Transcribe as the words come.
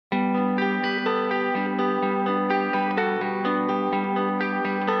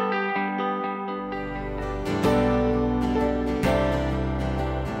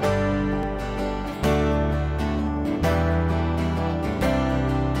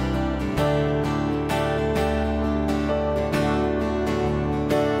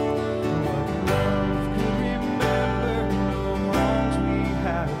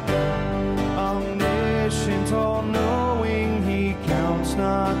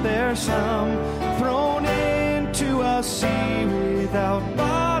there's some thrown into a sea without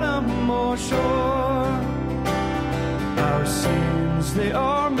bottom or shore. Our sins, they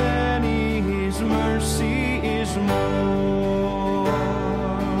are many, His mercy is more.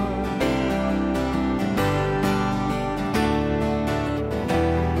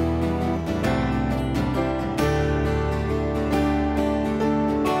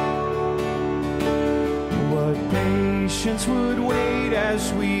 What patience would wait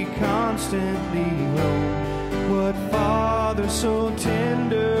as we constantly roam? What Father so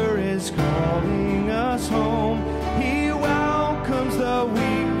tender is calling us home? He welcomes the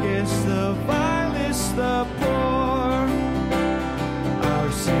weakest, the vilest, the poor.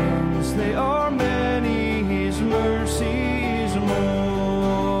 Our sins, they are many, His mercy is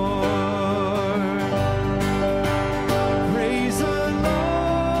more. Praise the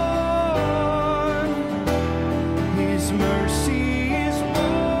Lord, His mercy is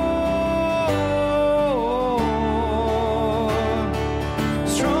more.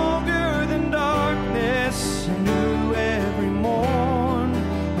 Stronger than darkness, new every morn.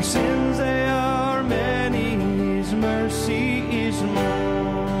 Our sins, they are many, His mercy is more.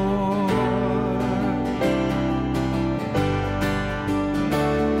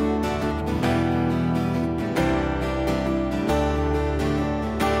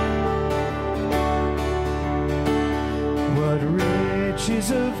 What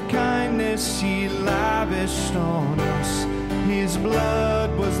riches of kindness He lavished on us. His blood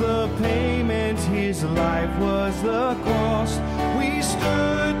was the payment, His life was the cost. We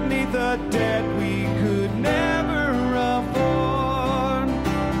stood 'neath a debt we could never afford.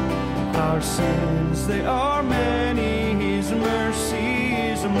 Our sins, they are many, His mercy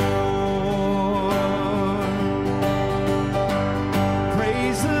is more.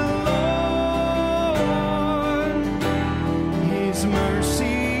 Praise the Lord, His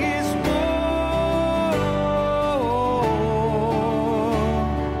mercy is more.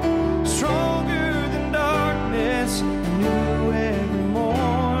 Stronger than darkness, new every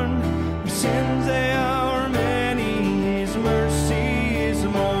morn. Our sins, they are many, His mercy is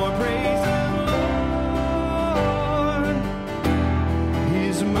more. Praise the Lord,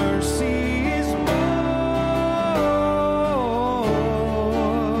 His mercy is more.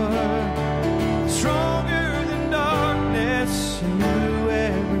 Stronger than darkness, new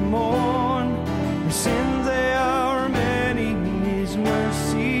every morn. Our sins, they are many, His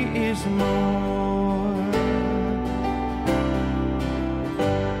mercy is more.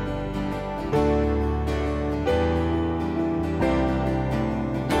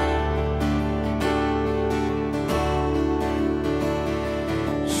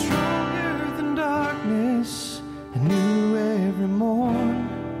 Stronger than darkness, and new every morn.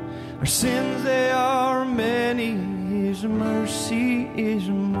 Our sins, they are many, His mercy is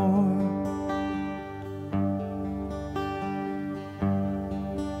more.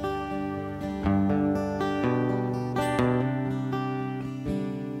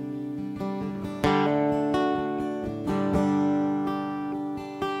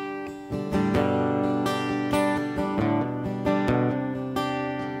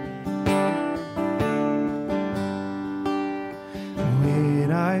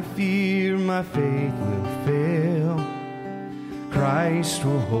 When I fear my faith will fail, Christ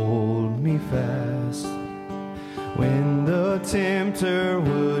will hold me fast. When the tempter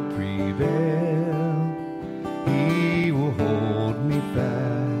would prevail, He will hold me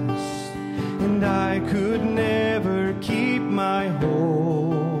fast. And I could never keep my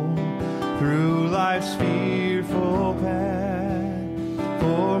hold through life's fearful path,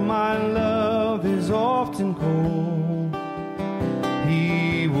 for my love is often cold.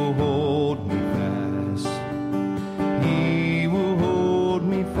 He will hold me fast. He will hold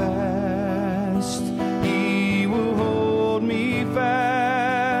me fast. He will hold me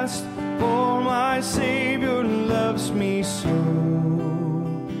fast. For my Savior loves me so.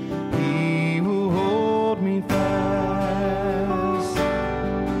 He will hold me fast.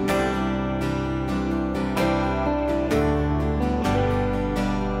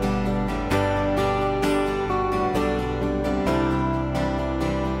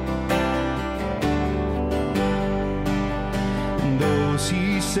 Those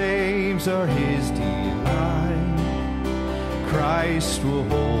He saves are His delight. Christ will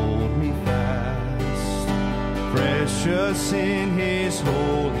hold me fast, precious in His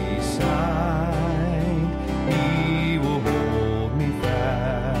holy sight. He will hold me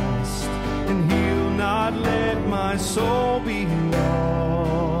fast, and He'll not let my soul be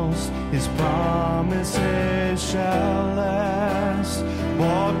lost. His promises shall last,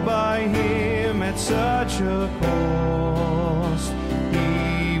 bought by Him at such a cost.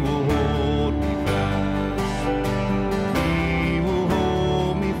 He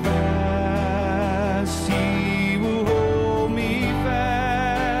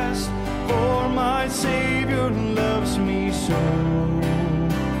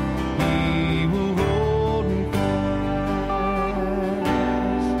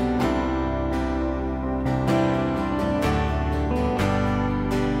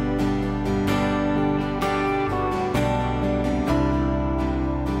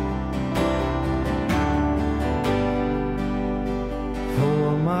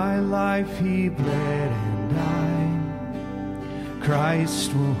life he bled and died.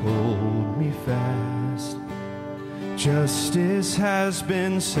 Christ will hold me fast. Justice has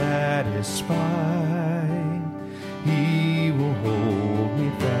been satisfied. He will hold me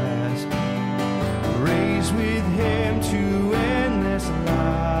fast. Raised with him to endless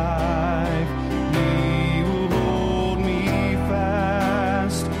life. He will hold me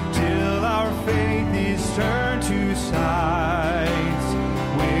fast till our faith is turned to sight.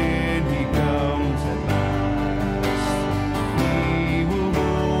 When he comes at last, he will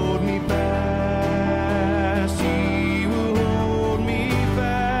hold me fast. He will hold me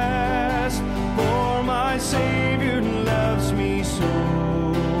fast. For my Savior loves me so.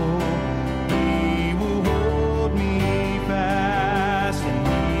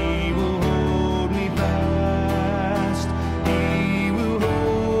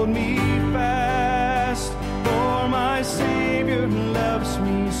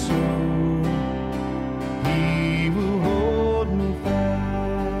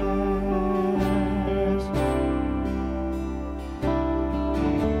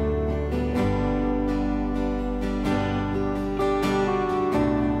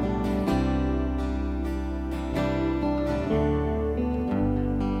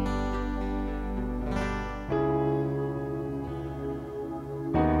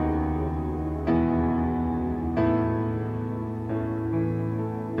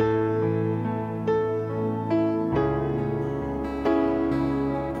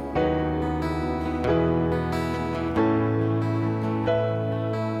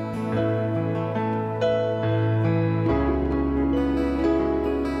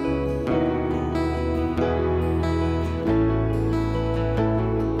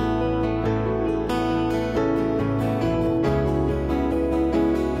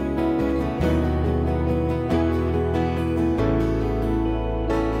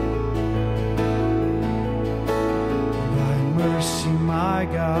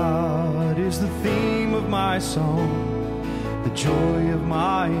 Song, the joy of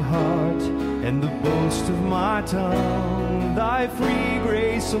my heart and the boast of my tongue. Thy free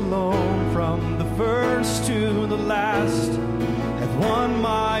grace alone, from the first to the last, hath won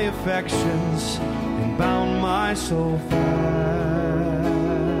my affections and bound my soul fast.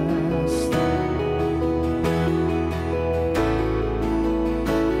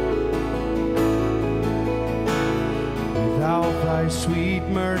 Without thy sweet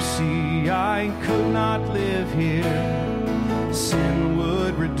mercy I could not live here. Sin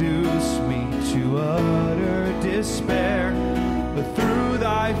would reduce me to utter despair. But through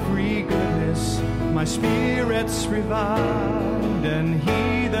thy free goodness my spirit's revived, and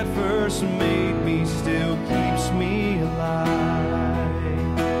he that first made me still keeps me alive.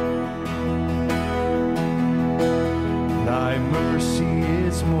 Thy mercy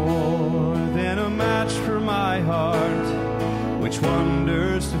is more than a match for my heart, which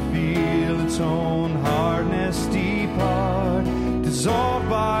wonders to feel its own hardness depart. Dissolved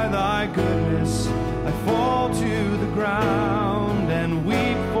by thy goodness, I fall to the ground and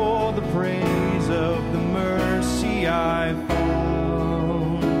weep for the praise of the mercy I found.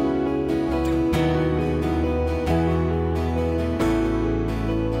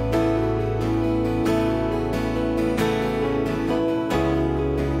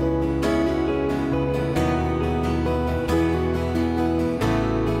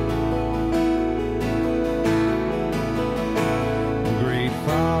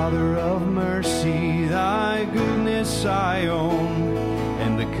 I own,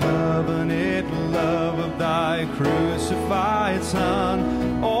 and the covenant love of thy crucified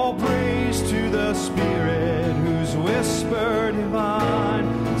Son. All praise to the Spirit whose whisper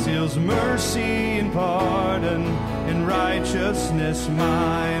divine seals mercy and pardon and righteousness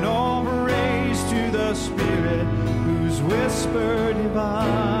mine. All praise to the Spirit whose whisper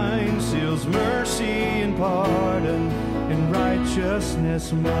divine seals mercy and pardon and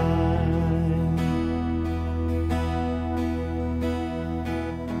righteousness mine.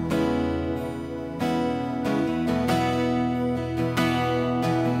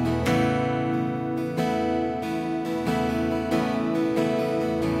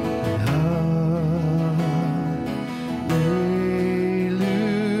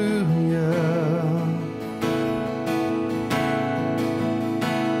 Hallelujah.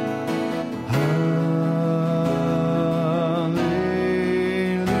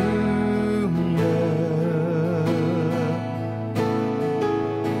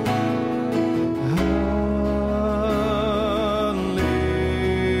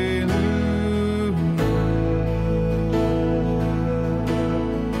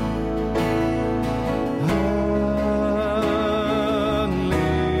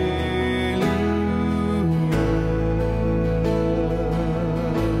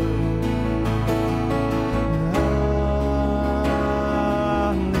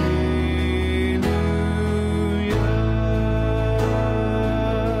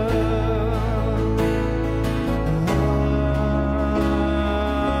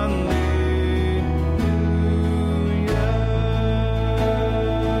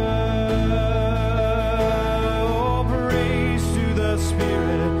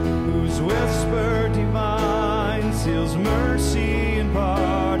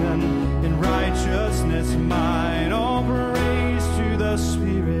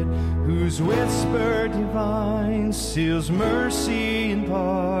 whose whisper divine seals mercy and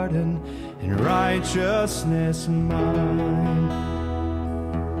pardon and righteousness mine.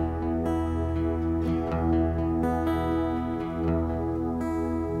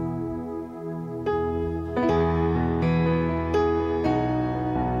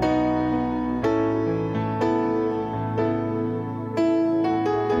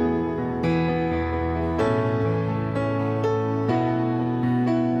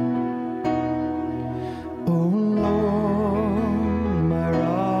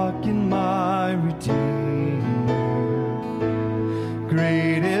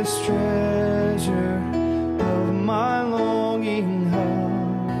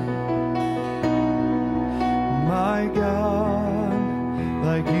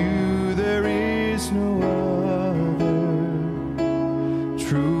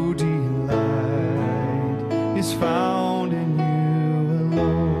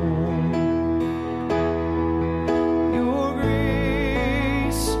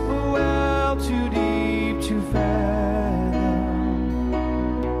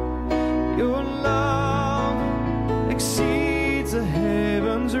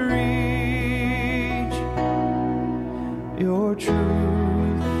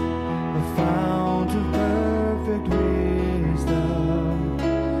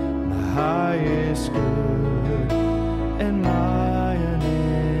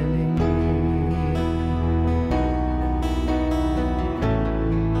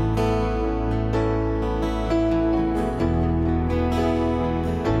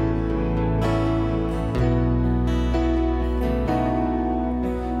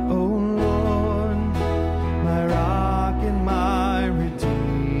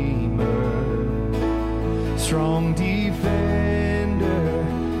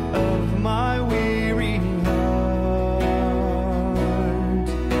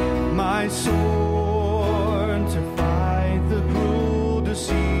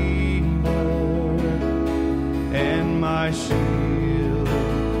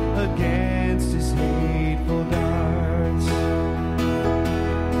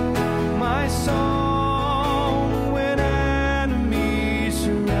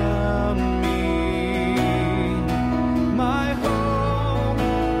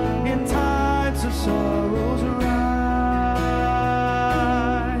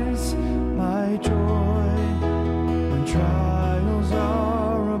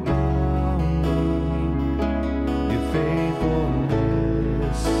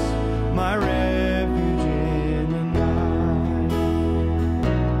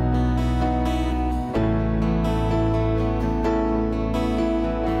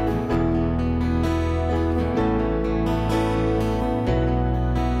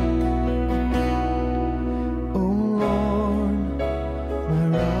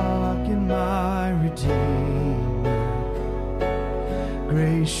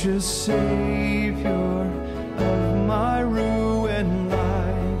 Gracious Savior of my ruined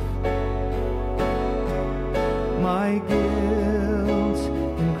life, my guilt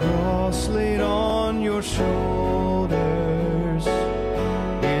and cross laid on your shoulders.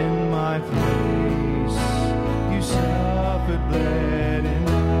 In my place you suffered, bled, and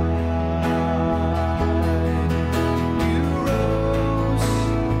died. You rose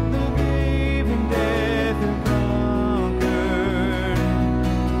the grave and death and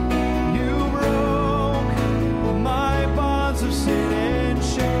of sin and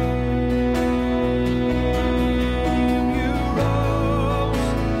shame. You rose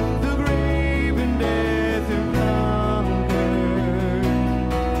the grave and death and conquered.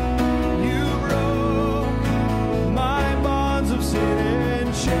 You broke my bonds of sin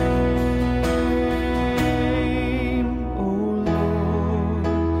and shame. Oh Lord,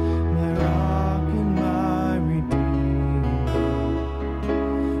 my rock and my redeemer,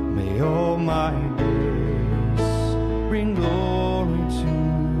 may all my bring glory to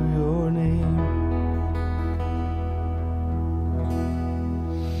your name.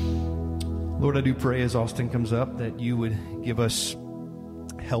 Lord, I do pray as Austin comes up that you would give us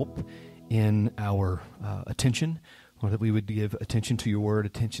help in our attention, Lord, that we would give attention to your word,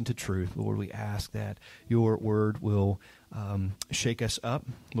 attention to truth. Lord, we ask that your word will shake us up,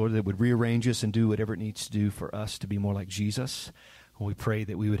 Lord, that it would rearrange us and do whatever it needs to do for us to be more like Jesus. And we pray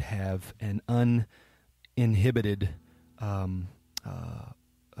that we would have an uninhibited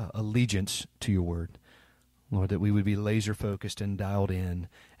allegiance to your word. Lord, that we would be laser focused and dialed in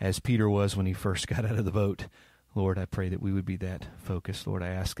as Peter was when he first got out of the boat. Lord, I pray that we would be that focused. Lord, I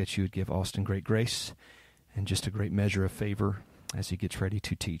ask that you would give Austin great grace and just a great measure of favor as he gets ready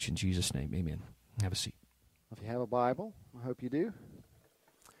to teach. In Jesus' name, amen. Have a seat. If you have a Bible, I hope you do,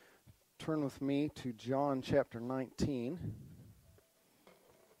 turn with me to John chapter 19.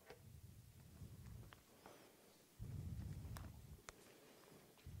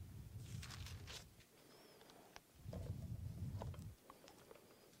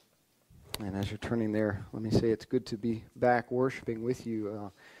 And as you're turning there, let me say it's good to be back worshiping with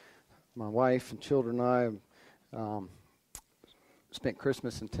you. My wife and children and I spent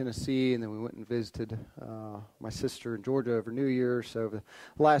Christmas in Tennessee, and then we went and visited my sister in Georgia over New Year's. So over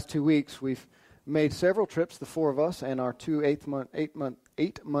the last 2 weeks, we've made several trips, the four of us and our two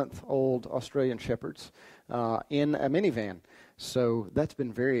eight-month-old Australian shepherds, in a minivan. So that's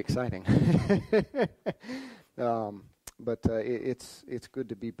been very exciting. But it's good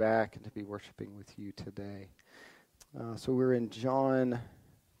to be back and to be worshiping with you today. So we're in John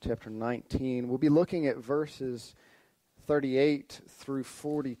chapter 19. We'll be looking at verses 38 through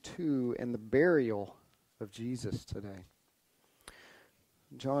 42 and the burial of Jesus today.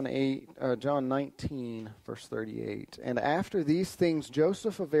 John 19, verse 38. And after these things,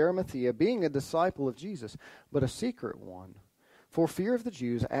 Joseph of Arimathea, being a disciple of Jesus, but a secret one, for fear of the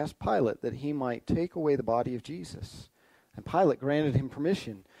Jews, asked Pilate that he might take away the body of Jesus. And Pilate granted him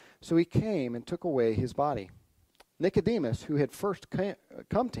permission. So he came and took away his body. Nicodemus, who had first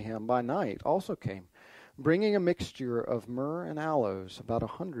come to him by night, also came, bringing a mixture of myrrh and aloes, about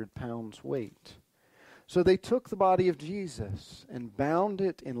 100 pounds weight. So they took the body of Jesus and bound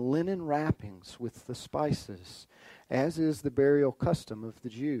it in linen wrappings with the spices, as is the burial custom of the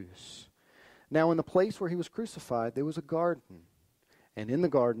Jews. Now in the place where he was crucified there was a garden, and in the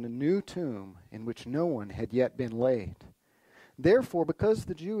garden a new tomb in which no one had yet been laid. Therefore, because of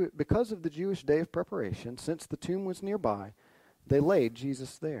the Jewish day of preparation, since the tomb was nearby, they laid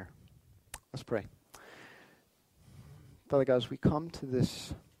Jesus there. Let's pray. Father God, as we come to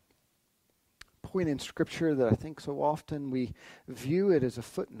this point in Scripture that I think so often we view it as a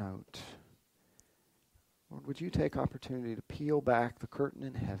footnote, Lord, would you take opportunity to peel back the curtain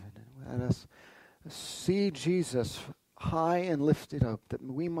in heaven and let us see Jesus high and lifted up, that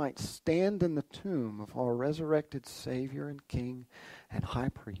we might stand in the tomb of our resurrected Savior and King and High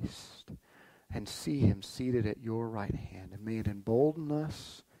Priest and see him seated at your right hand. And may it embolden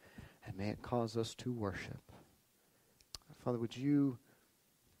us and may it cause us to worship. Father, would you,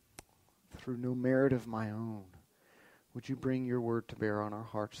 through no merit of my own, would you bring your word to bear on our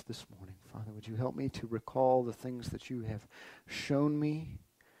hearts this morning? Father, would you help me to recall the things that you have shown me,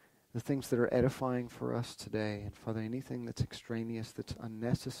 the things that are edifying for us today. And Father, anything that's extraneous, that's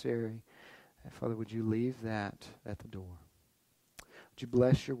unnecessary, Father, would you leave that at the door? Would you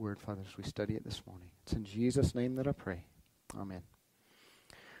bless your word, Father, as we study it this morning? It's in Jesus' name that I pray. Amen.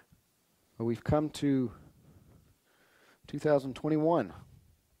 Well, we've come to 2021.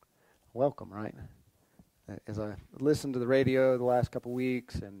 Welcome, right? As I listened to the radio the last couple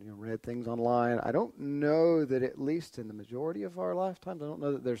weeks and read things online, I don't know that, at least in the majority of our lifetimes, I don't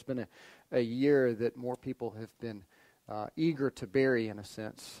know that there's been a year that more people have been eager to bury, in a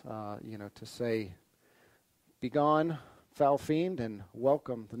sense, to say, be gone, foul fiend, and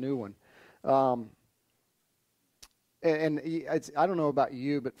welcome the new one. I don't know about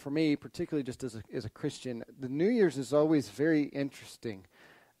you, but for me, particularly just as a Christian, the New Year's is always very interesting,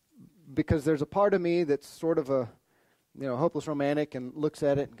 because there's a part of me that's sort of a, hopeless romantic and looks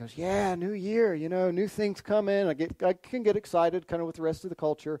at it and goes, yeah, new year, new things come in. I can get excited kind of with the rest of the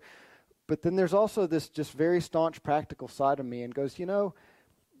culture. But then there's also this just very staunch practical side of me and goes,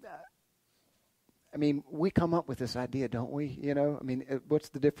 we come up with this idea, don't we? What's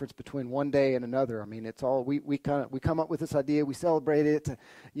the difference between one day and another? It's all, we come up with this idea, we celebrate it,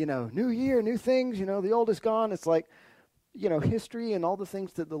 new year, new things, the old is gone. It's like, history and all the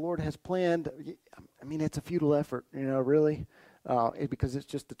things that the Lord has planned, it's a futile effort, really, because it's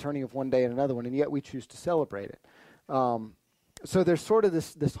just the turning of one day and another one, and yet we choose to celebrate it. So there's sort of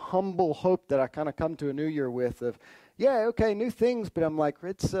this humble hope that I kind of come to a new year with of, new things, but I'm like,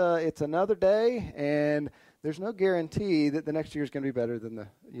 it's another day, and there's no guarantee that the next year is going to be better than the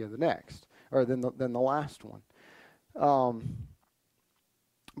next, or than the last one.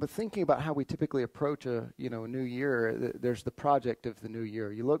 But thinking about how we typically approach a new year, there's the project of the new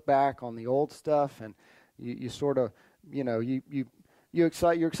year. You look back on the old stuff, and you sort of, you're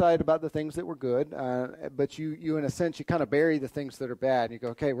excited about the things that were good, but you in a sense, you kind of bury the things that are bad. And you go,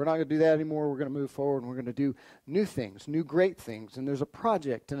 okay, we're not going to do that anymore. We're going to move forward, and we're going to do new things, new great things. And there's a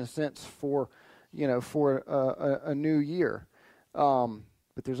project in a sense for a new year.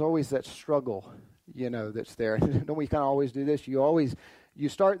 But there's always that struggle, that's there. Don't we kind of always do this? You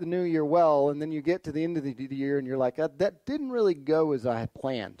start the new year well, and then you get to the end of the year, and you're like, that didn't really go as I had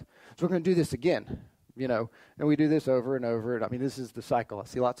planned. So we're going to do this again. you know, and we do this over and over. And I mean, this is the cycle. I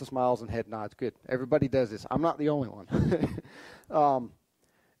see lots of smiles and head nods. Good. Everybody does this. I'm not the only one.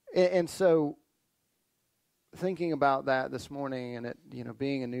 And so thinking about that this morning and it, you know,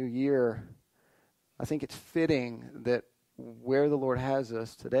 being a new year, I think it's fitting that where the Lord has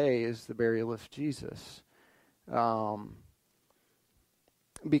us today is the burial of Jesus.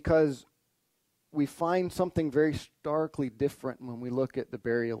 Because we find something very starkly different when we look at the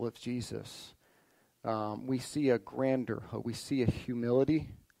burial of Jesus. We see a grander hope. We see a humility.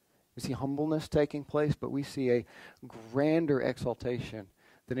 We see humbleness taking place, but we see a grander exaltation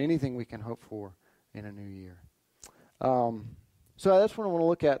than anything we can hope for in a new year. So that's what I want to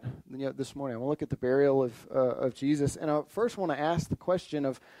look at, you know, this morning. I want to look at the burial of Jesus. And I first want to ask the question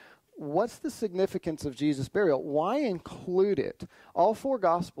of, what's the significance of Jesus' burial? Why include it? All four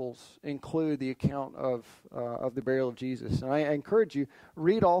Gospels include the account of the burial of Jesus. And I encourage you,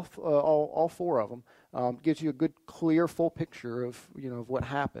 read all four of them. Gives you a good, clear, full picture of, you know, of what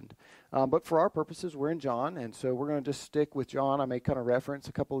happened. But for our purposes, we're in John, and so we're going to just stick with John. I may kind of reference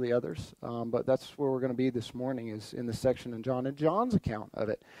a couple of the others, but that's where we're going to be this morning, is in the section in John and John's account of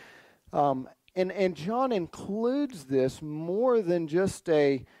it. And John includes this more than just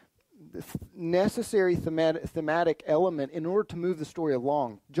a necessary thematic element in order to move the story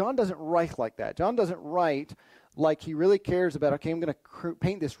along. John doesn't write like that. John doesn't write like he really cares about, okay, I'm going to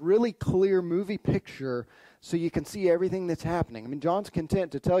paint this really clear movie picture so you can see everything that's happening. I mean, John's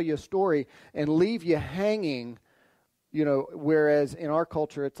content to tell you a story and leave you hanging, you know, whereas in our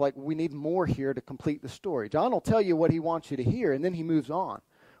culture it's like we need more here to complete the story. John will tell you what he wants you to hear, and then he moves on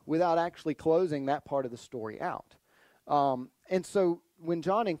without actually closing that part of the story out. And so when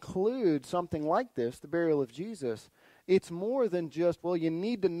John includes something like this, the burial of Jesus, it's more than just, well, you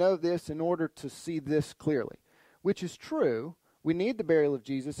need to know this in order to see this clearly, which is true. We need the burial of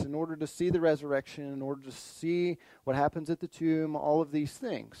Jesus in order to see the resurrection, in order to see what happens at the tomb, all of these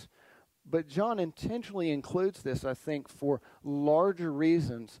things. But John intentionally includes this, I think, for larger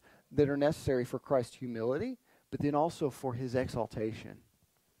reasons that are necessary for Christ's humility, but then also for his exaltation.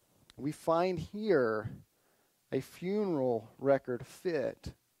 We find here a funeral record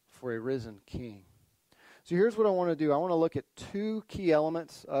fit for a risen king. So here's what I want to do. I want to look at two key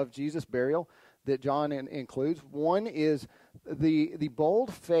elements of Jesus' burial that John includes. One is the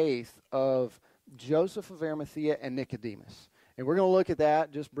bold faith of Joseph of Arimathea and Nicodemus. And we're going to look at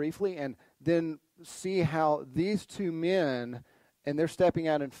that just briefly and then see how these two men, and they're stepping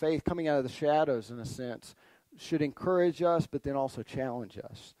out in faith, coming out of the shadows in a sense, should encourage us but then also challenge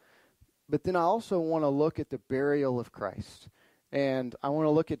us. But then I also want to look at the burial of Christ. And I want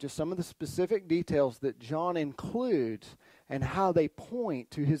to look at just some of the specific details that John includes and how they point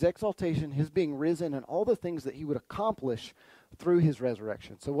to his exaltation, his being risen, and all the things that he would accomplish through his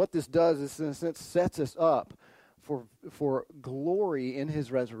resurrection. So what this does is, in a sense, sets us up for glory in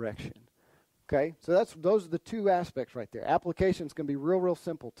his resurrection. Okay? So those are the two aspects right there. Application is going to be real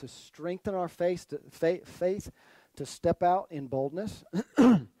simple. To strengthen our faith, to step out in boldness,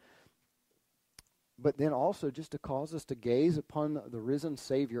 but then also just to cause us to gaze upon the risen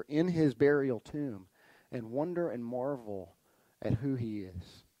Savior in his burial tomb and wonder and marvel at who he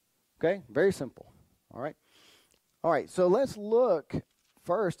is. Okay? Very simple. All right, so let's look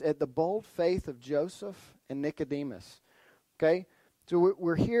first at the bold faith of Joseph and Nicodemus. Okay? So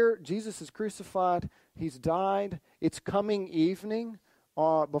we're here. Jesus is crucified. He's died. It's coming evening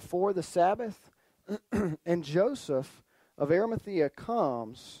before the Sabbath. And Joseph of Arimathea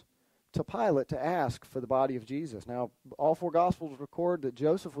comes to Pilate to ask for the body of Jesus. Now, all four Gospels record that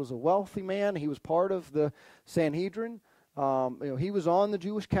Joseph was a wealthy man. He was part of the Sanhedrin. He was on the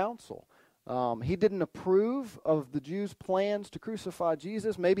Jewish council. He didn't approve of the Jews' plans to crucify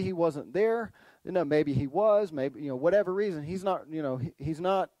Jesus. Maybe he wasn't there. Maybe he was. Maybe, whatever reason, he's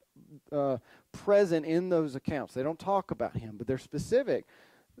not present in those accounts. They don't talk about him, but they're specific.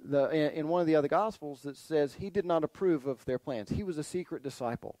 In one of the other Gospels that says he did not approve of their plans. He was a secret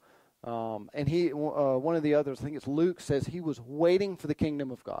disciple. And one of the others, I think it's Luke, says he was waiting for the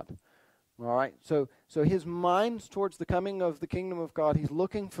kingdom of God. All right, so his mind's towards the coming of the kingdom of God. He's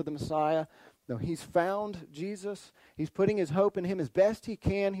looking for the Messiah. No, he's found Jesus. He's putting his hope in him as best he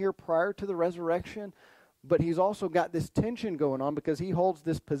can here prior to the resurrection. But he's also got this tension going on because he holds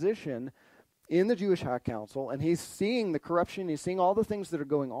this position in the Jewish High Council, and he's seeing the corruption. He's seeing all the things that are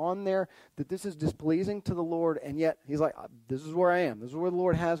going on there, that this is displeasing to the Lord, and yet he's like, this is where I am. This is where the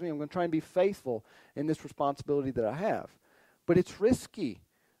Lord has me. I'm going to try and be faithful in this responsibility that I have. But it's risky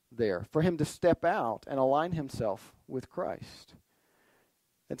there for him to step out and align himself with Christ.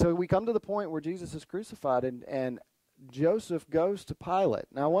 And so we come to the point where Jesus is crucified, and Joseph goes to Pilate.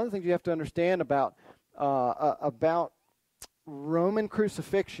 Now, one of the things you have to understand about about Roman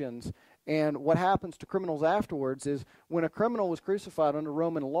crucifixions. And what happens to criminals afterwards is when a criminal was crucified under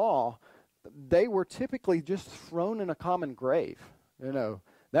Roman law, they were typically just thrown in a common grave.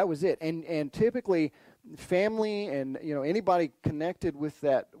 That was it. And typically family and anybody connected with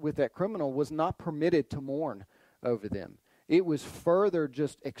that criminal was not permitted to mourn over them. It was further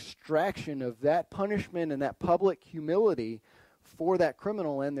just extraction of that punishment and that public humility for that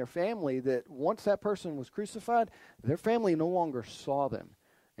criminal and their family, that once that person was crucified, their family no longer saw them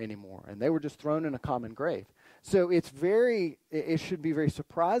anymore, and they were just thrown in a common grave. So it should be very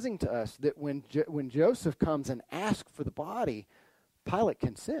surprising to us that when Joseph comes and asks for the body, Pilate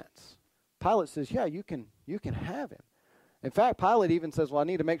consents. Pilate says, yeah, you can have him. In fact, Pilate even says, well, I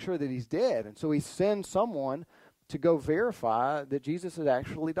need to make sure that he's dead. And so he sends someone to go verify that Jesus had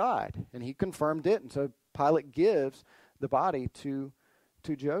actually died. And he confirmed it, and so Pilate gives the body to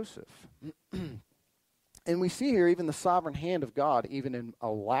Joseph. And we see here even the sovereign hand of God even in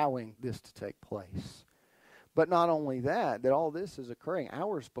allowing this to take place. But not only that all this is occurring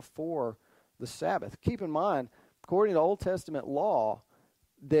hours before the Sabbath. Keep in mind, according to Old Testament law,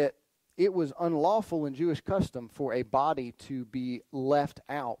 that it was unlawful in Jewish custom for a body to be left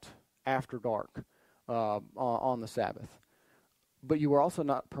out after dark on the Sabbath. But you were also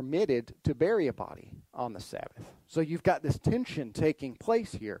not permitted to bury a body on the Sabbath. So you've got this tension taking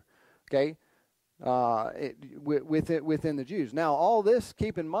place here, okay, within the Jews. Now, all this,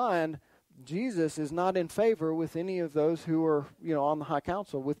 keep in mind, Jesus is not in favor with any of those who are, on the high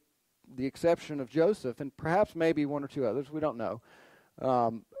council, with the exception of Joseph and perhaps maybe one or two others. We don't know.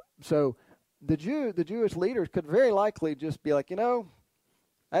 So the Jewish leaders could very likely just be like,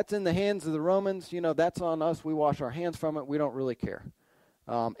 that's in the hands of the Romans. That's on us. We wash our hands from it. We don't really care.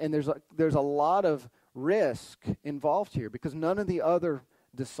 And there's a lot of risk involved here because none of the other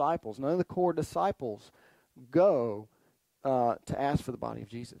disciples, none of the core disciples go to ask for the body of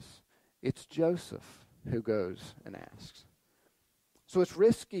Jesus. It's Joseph who goes and asks. So it's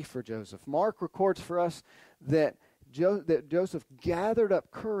risky for Joseph. Mark records for us that Joseph gathered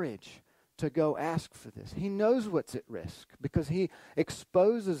up courage to go ask for this. He knows what's at risk because he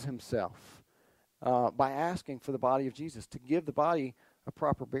exposes himself by asking for the body of Jesus, to give the body a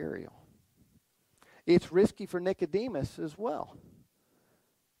proper burial. It's risky for Nicodemus as well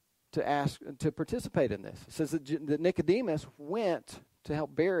to participate in this. It says that Nicodemus went to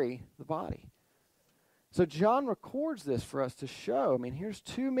help bury the body. So John records this for us to show, here's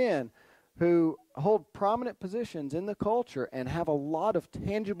two men who hold prominent positions in the culture and have a lot of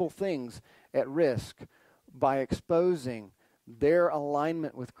tangible things at risk by exposing their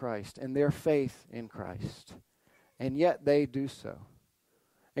alignment with Christ and their faith in Christ. And yet they do so.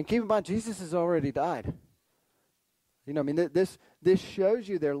 And keep in mind, Jesus has already died. This shows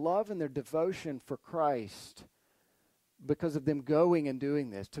you their love and their devotion for Christ because of them going and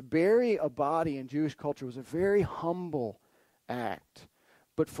doing this. To bury a body in Jewish culture was a very humble act.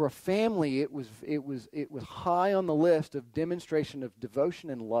 But for a family, it was high on the list of demonstration of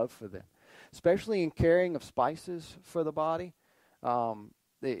devotion and love for them, especially in carrying of spices for the body.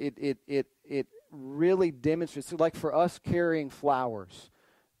 It really demonstrates. Like for us carrying flowers,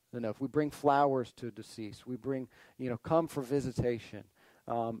 if we bring flowers to a deceased, we bring come for visitation.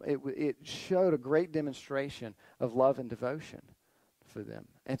 It showed a great demonstration of love and devotion for them.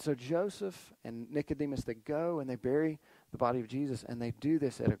 And so Joseph and Nicodemus, they go and they bury the body of Jesus, and they do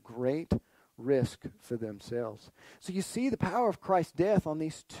this at a great risk for themselves. So you see the power of Christ's death on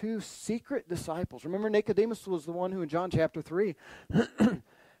these two secret disciples. Remember, Nicodemus was the one who in John chapter 3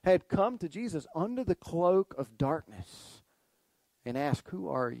 had come to Jesus under the cloak of darkness and asked, "Who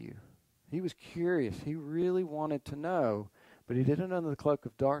are you?" He was curious. He really wanted to know, but he did it under the cloak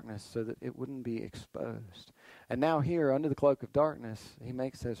of darkness so that it wouldn't be exposed. And now here, under the cloak of darkness, he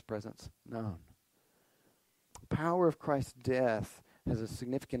makes his presence known. The power of Christ's death has a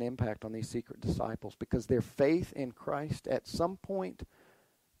significant impact on these secret disciples because their faith in Christ at some point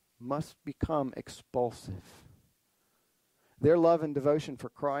must become expulsive. Their love and devotion for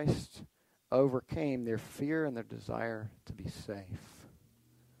Christ overcame their fear and their desire to be safe.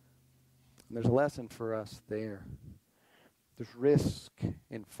 And there's a lesson for us there. There's risk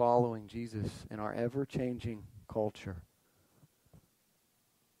in following Jesus in our ever-changing culture.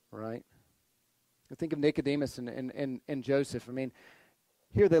 Right? Think of Nicodemus and Joseph.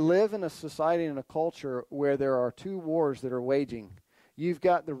 Here they live in a society and a culture where there are two wars that are waging. You've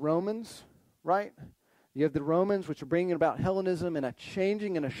got the Romans, right? You have the Romans, which are bringing about Hellenism and a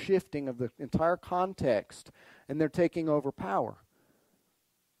changing and a shifting of the entire context, and they're taking over power,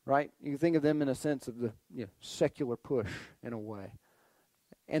 right? You think of them in a sense of the secular push in a way.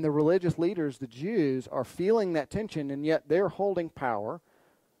 And the religious leaders, the Jews, are feeling that tension, and yet they're holding power.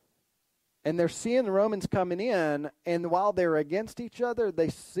 And they're seeing the Romans coming in, and while they're against each other, they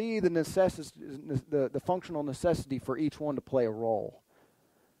see the functional necessity for each one to play a role.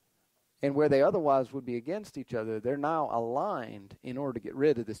 And where they otherwise would be against each other, they're now aligned in order to get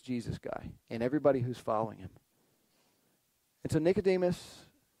rid of this Jesus guy and everybody who's following him. And so Nicodemus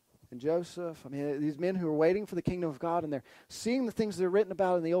and Joseph, I mean, these men who are waiting for the kingdom of God, and they're seeing the things that are written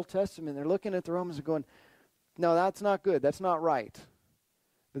about in the Old Testament, they're looking at the Romans and going, no, that's not good, that's not right.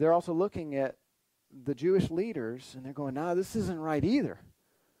 But they're also looking at the Jewish leaders, and they're going, no, this isn't right either.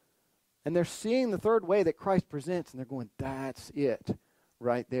 And they're seeing the third way that Christ presents, and they're going, that's it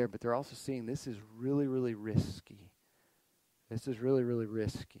right there. But they're also seeing this is really, really risky. This is really, really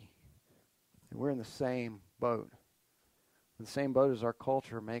risky. And we're in the same boat. The same boat as our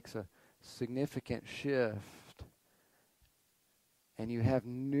culture makes a significant shift. And you have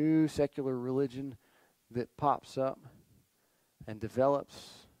new secular religion that pops up and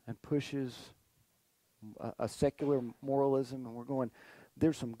develops and pushes a secular moralism. And we're going,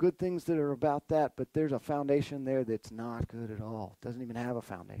 there's some good things that are about that, but there's a foundation there that's not good at all. It doesn't even have a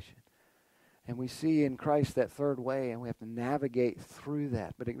foundation. And we see in Christ that third way, and we have to navigate through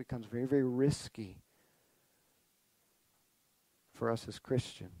that. But it becomes very, very risky for us as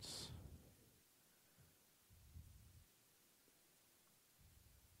Christians.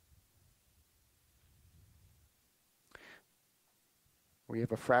 Where you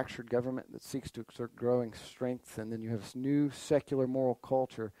have a fractured government that seeks to exert growing strength, and then you have this new secular moral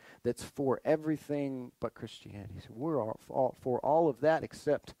culture that's for everything but Christianity. So we're all for all of that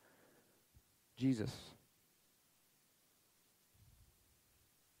except Jesus.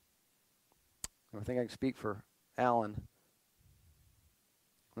 And I think I can speak for Alan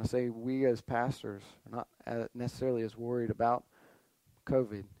when I say we as pastors are not necessarily as worried about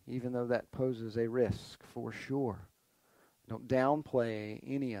COVID, even though that poses a risk for sure. Don't downplay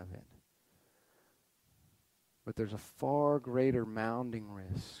any of it. But there's a far greater mounting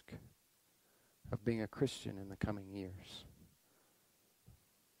risk of being a Christian in the coming years.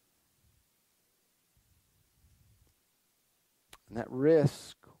 And that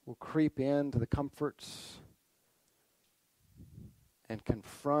risk will creep into the comforts and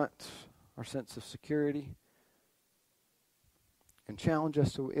confront our sense of security and challenge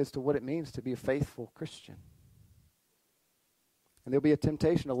us as to what it means to be a faithful Christian. And there'll be a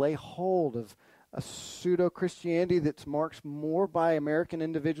temptation to lay hold of a pseudo-Christianity that's marked more by American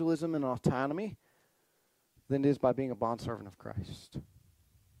individualism and autonomy than it is by being a bondservant of Christ.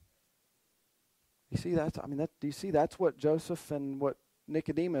 You see that? Do you see that's what Joseph and what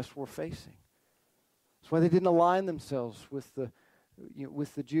Nicodemus were facing? That's why they didn't align themselves with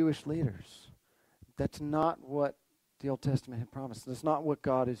the Jewish leaders. That's not what the Old Testament had promised. That's not what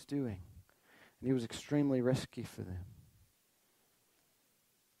God is doing. And it was extremely risky for them.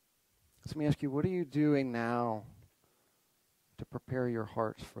 So let me ask you, what are you doing now to prepare your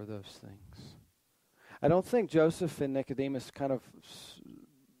hearts for those things? I don't think Joseph and Nicodemus kind of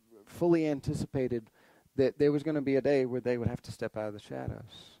fully anticipated that there was going to be a day where they would have to step out of the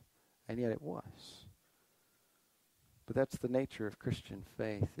shadows. And yet it was. But that's the nature of Christian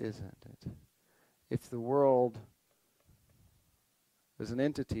faith, isn't it? If the world as an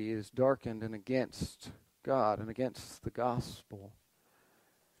entity is darkened and against God and against the gospel,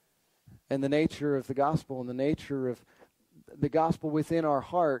 and the nature of the gospel and the nature of the gospel within our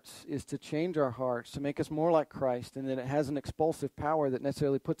hearts is to change our hearts, to make us more like Christ, and then it has an expulsive power that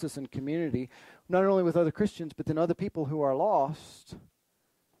necessarily puts us in community, not only with other Christians, but then other people who are lost,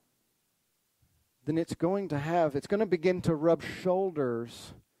 then it's going to begin to rub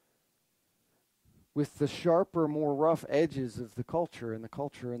shoulders with the sharper, more rough edges of the culture,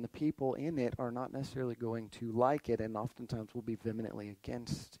 and the people in it are not necessarily going to like it, and oftentimes will be vehemently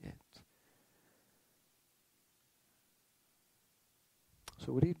against it.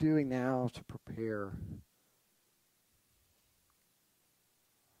 So what are you doing now to prepare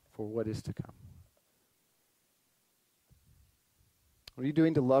for what is to come? What are you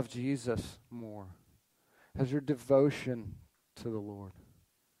doing to love Jesus more? How's your devotion to the Lord?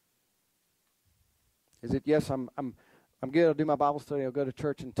 Is it, yes, I'm good, I'll do my Bible study, I'll go to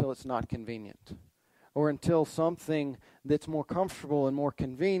church until it's not convenient, or until something that's more comfortable and more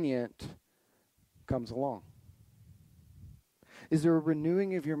convenient comes along? Is there a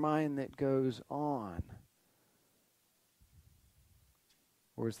renewing of your mind that goes on?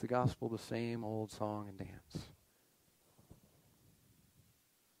 Or is the gospel the same old song and dance?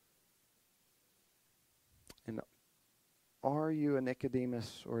 And are you a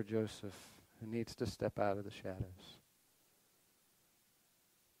Nicodemus or a Joseph who needs to step out of the shadows?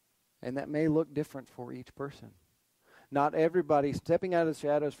 And that may look different for each person. Not everybody, stepping out of the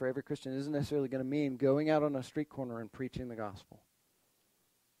shadows for every Christian isn't necessarily going to mean going out on a street corner and preaching the gospel.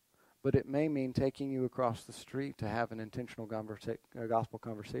 But it may mean taking you across the street to have an intentional gospel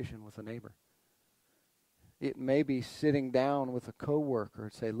conversation with a neighbor. It may be sitting down with a coworker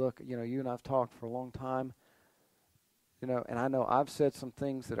and say, look, you and I have talked for a long time, and I know I've said some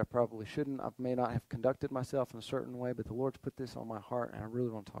things that I probably shouldn't. I may not have conducted myself in a certain way, but the Lord's put this on my heart, and I really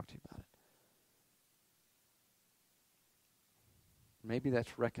want to talk to you about it. Maybe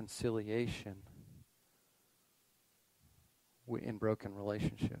that's reconciliation in broken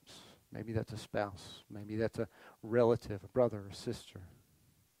relationships. Maybe that's a spouse. Maybe that's a relative, a brother or sister.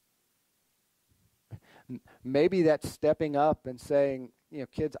 Maybe that's stepping up and saying,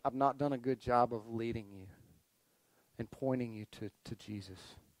 kids, I've not done a good job of leading you and pointing you to Jesus.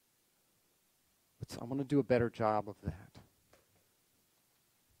 I'm going to do a better job of that.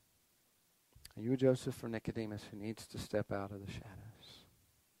 Are you a Joseph or Nicodemus who needs to step out of the shadows?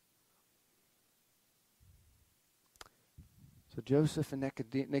 So Joseph and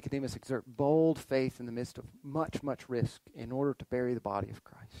Nicodemus exert bold faith in the midst of much, much risk in order to bury the body of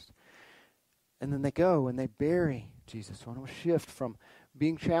Christ. And then they go and they bury Jesus. So I want to shift from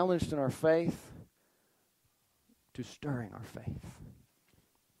being challenged in our faith to stirring our faith.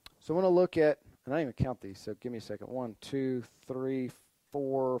 So I want to look at, and I didn't even count these, so give me a second. 1, 2, 3,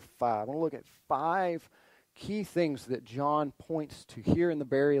 4, 5. I want to look at 5 key things that John points to here in the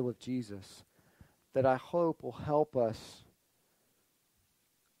burial of Jesus that I hope will help us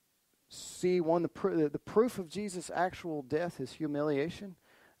see, one, the proof of Jesus' actual death, his humiliation,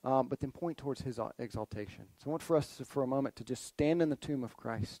 but then point towards his exaltation. So I want for us for a moment to just stand in the tomb of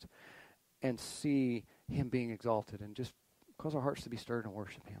Christ and see him being exalted and just cause our hearts to be stirred and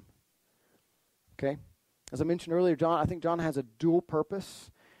worship him. Okay? As I mentioned earlier, I think John has a dual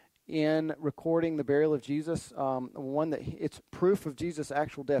purpose in recording the burial of Jesus. One, that it's proof of Jesus'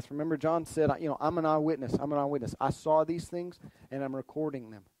 actual death. Remember, John said, I'm an eyewitness. I saw these things, and I'm recording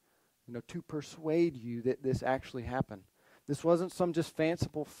them, to persuade you that this actually happened. This wasn't some just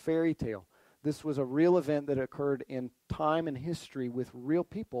fanciful fairy tale. This was a real event that occurred in time and history with real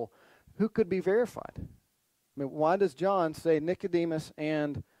people who could be verified. I mean, why does John say Nicodemus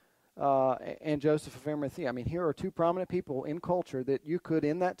and Joseph of Arimathea? I mean, here are 2 prominent people in culture that you could,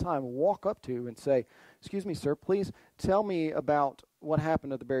 in that time, walk up to and say, excuse me, sir, please tell me about what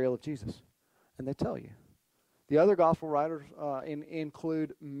happened at the burial of Jesus. And they tell you. The other gospel writers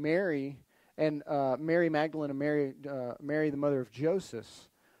include Mary and Mary Magdalene and Mary, the mother of Joseph,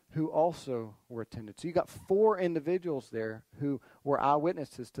 who also were attended. So you got 4 individuals there who were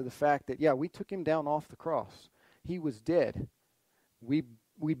eyewitnesses to the fact that, we took him down off the cross. He was dead. We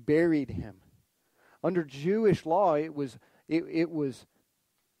buried him. Under Jewish law, it was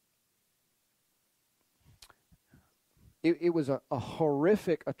a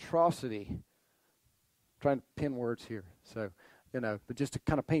horrific atrocity. I'm trying to pin words here, so but just to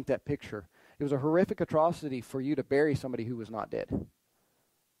kind of paint that picture, it was a horrific atrocity for you to bury somebody who was not dead.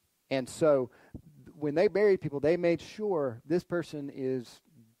 And so, when they buried people, they made sure this person is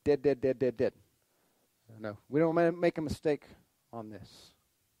dead. No, we don't make a mistake on this.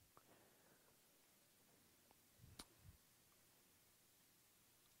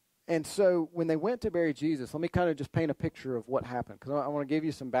 And so when they went to bury Jesus, let me kind of just paint a picture of what happened, because I want to give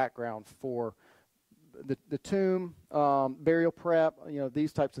you some background for the tomb, burial prep,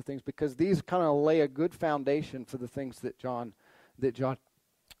 these types of things, because these kind of lay a good foundation for the things that John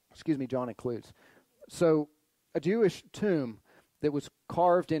includes. So a Jewish tomb that was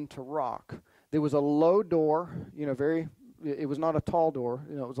carved into rock. There was a low door, it was not a tall door,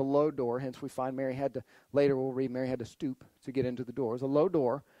 it was a low door, hence we find Mary had to stoop to get into the door. It was a low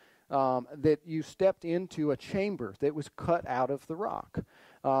door that you stepped into a chamber that was cut out of the rock.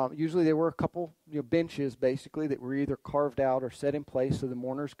 Usually there were a couple benches, basically, that were either carved out or set in place so the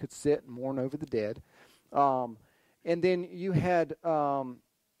mourners could sit and mourn over the dead. And then you had,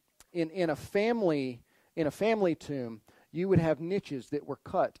 in a family tomb, you would have niches that were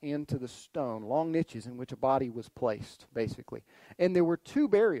cut into the stone, long niches in which a body was placed, basically. And there were 2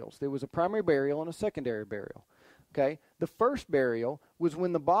 burials. There was a primary burial and a secondary burial. Okay, the first burial was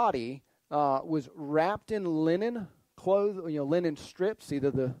when the body was wrapped in linen clothes, linen strips.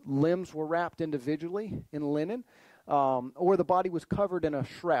 Either the limbs were wrapped individually in linen, or the body was covered in a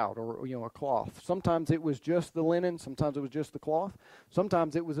shroud or a cloth. Sometimes it was just the linen, sometimes it was just the cloth,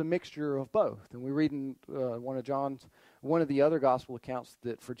 sometimes it was a mixture of both. And we read in one of the other gospel accounts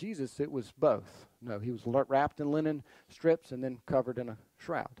that for Jesus it was both. No, he was wrapped in linen strips and then covered in a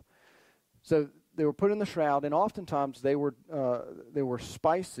shroud. So were put in the shroud, and oftentimes there were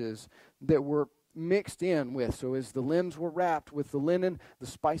spices that were mixed in with. So as the limbs were wrapped with the linen, the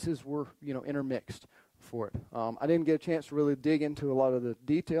spices were, intermixed for it. I didn't get a chance to really dig into a lot of the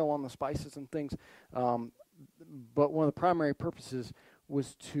detail on the spices and things, but one of the primary purposes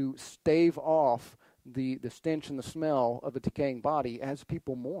was to stave off the stench and the smell of a decaying body as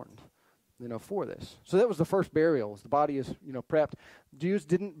people mourned, for this. So that was the first burial. As the body is, prepped. Jews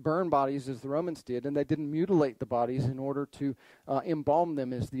didn't burn bodies as the Romans did, and they didn't mutilate the bodies in order to embalm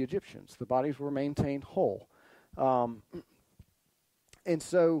them as the Egyptians. The bodies were maintained whole. And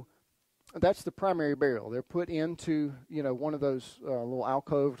so that's the primary burial. They're put into, one of those little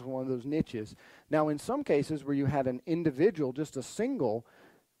alcoves, one of those niches. Now, in some cases where you had an individual, just a single,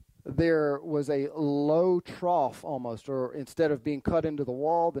 there was a low trough almost, or instead of being cut into the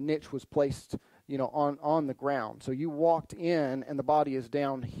wall, the niche was placed, on the ground. So you walked in, and the body is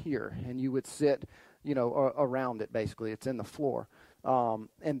down here, and you would sit, around it. Basically, it's in the floor,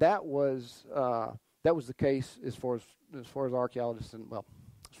 and that was the case as far as archaeologists and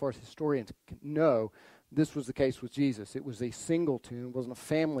as far as historians know. This was the case with Jesus. It was a single tomb, it wasn't a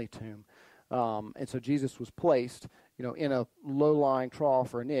family tomb, and so Jesus was placed, in a low-lying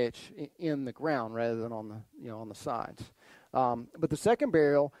trough or a niche in the ground rather than on the sides. But the second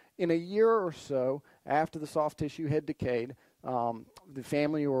burial, in a year or so after the soft tissue had decayed, the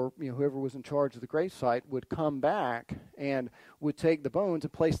family or whoever was in charge of the gravesite would come back and would take the bones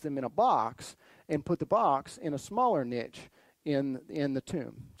and place them in a box and put the box in a smaller niche in the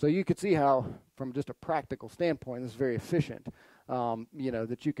tomb. So you could see how, from just a practical standpoint, this is very efficient.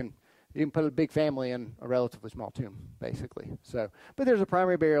 That you can put a big family in a relatively small tomb, basically. So, but there's a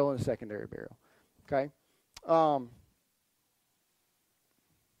primary burial and a secondary burial. Okay.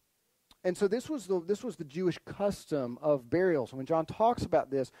 And so this was the Jewish custom of burials. When John talks about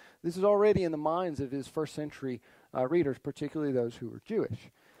this is already in the minds of his first century readers, particularly those who were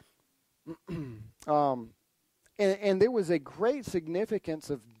Jewish. And there was a great significance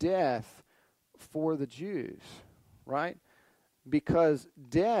of death for the Jews, right? Because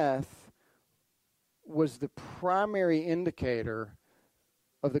death was the primary indicator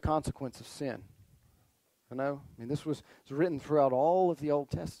of the consequence of sin. This was written throughout all of the Old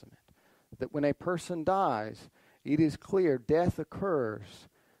Testament, that when a person dies, it is clear death occurs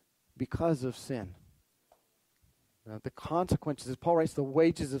because of sin. The consequences, as Paul writes, the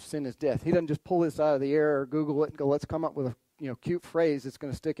wages of sin is death. He doesn't just pull this out of the air or Google it and go, let's come up with a cute phrase that's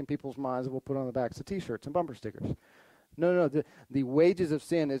going to stick in people's minds that we'll put on the backs of T-shirts and bumper stickers. No. The wages of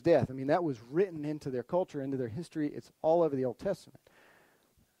sin is death. That was written into their culture, into their history. It's all over the Old Testament.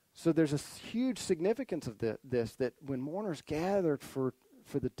 So there's a huge significance of this, that when mourners gathered for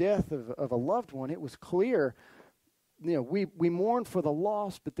the death of a loved one, it was clear, we mourn for the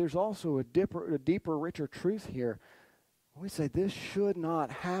loss, but there's also a deeper, richer truth here. We say this should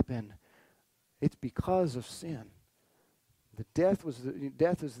not happen. It's because of sin. The death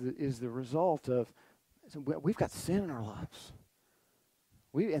is the result of. We've got sin in our lives.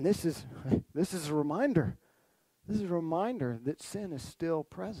 And this is a reminder. This is a reminder that sin is still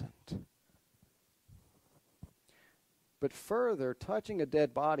present. But further, touching a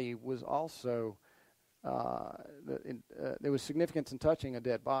dead body was also there was significance in touching a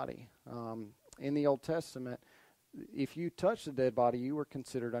dead body. In the Old Testament, if you touched a dead body, you were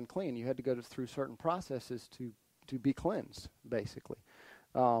considered unclean. You had to go through certain processes to be cleansed, basically.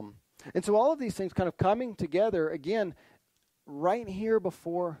 And so all of these things kind of coming together, again, right here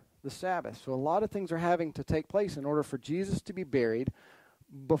before the Sabbath. So a lot of things are having to take place in order for Jesus to be buried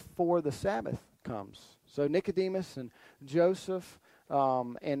before the Sabbath comes. So Nicodemus and Joseph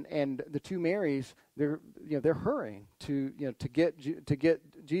and the two Marys, they're hurrying to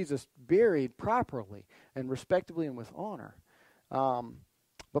get Jesus buried properly and respectably and with honor,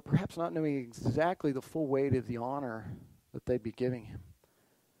 but perhaps not knowing exactly the full weight of the honor that they'd be giving him.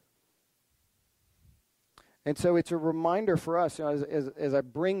 And so it's a reminder for us, as I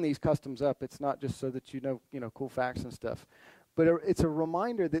bring these customs up, it's not just so that you know cool facts and stuff, but it's a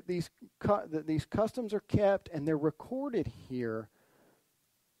reminder that these customs are kept and they're recorded here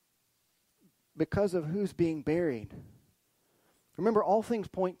because of who's being buried. Remember, all things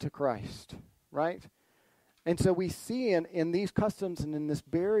point to Christ, right? And so we see in these customs and in this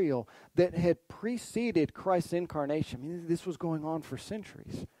burial that had preceded Christ's incarnation. This was going on for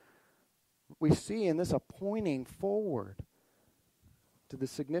centuries. We see in this a pointing forward to the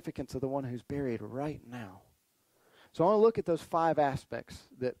significance of the one who's buried right now. So I want to look at those 5 aspects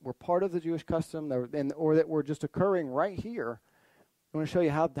that were part of the Jewish custom or that were just occurring right here. I want to show you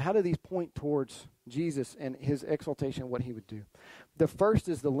how do these point towards Jesus and his exaltation, what he would do. The first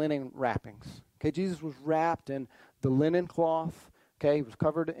is the linen wrappings. Okay, Jesus was wrapped in the linen cloth. Okay, he was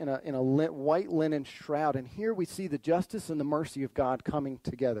covered in a white linen shroud. And here we see the justice and the mercy of God coming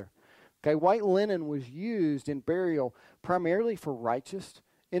together. Okay, white linen was used in burial primarily for righteous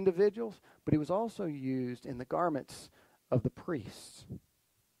individuals, but it was also used in the garments of the priests.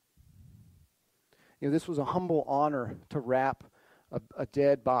 This was a humble honor to wrap a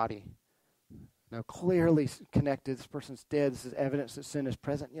dead body. Now, clearly connected, this person's dead. This is evidence that sin is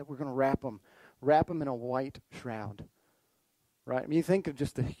present. Yet we're going to wrap them in a white shroud. Right? I mean, you think of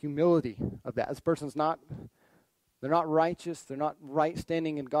just the humility of that. This person's they're not righteous. They're not right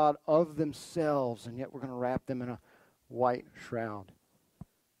standing in God of themselves, and yet we're going to wrap them in a white shroud.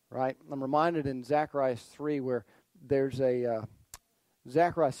 Right? I'm reminded in Zacharias 3 where there's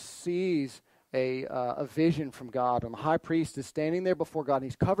Zacharias sees a vision from God, and the high priest is standing there before God, and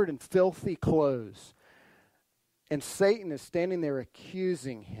he's covered in filthy clothes. And Satan is standing there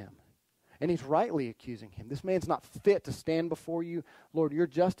accusing him. And he's rightly accusing him. This man's not fit to stand before you. Lord, your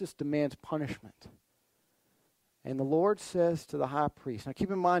justice demands punishment. And the Lord says to the high priest, now keep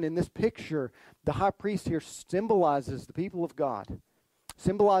in mind in this picture, the high priest here symbolizes the people of God,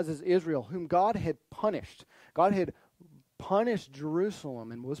 symbolizes Israel, whom God had punished. God had punished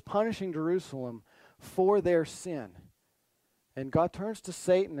Jerusalem and was punishing Jerusalem for their sin. And God turns to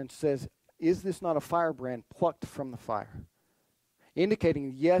Satan and says, is this not a firebrand plucked from the fire?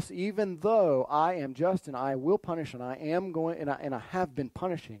 Indicating, yes, even though I am just and I will punish and I am going and I have been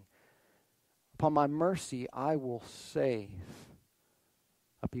punishing, upon my mercy I will save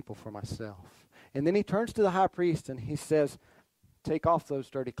a people for myself. And then he turns to the high priest and he says, take off those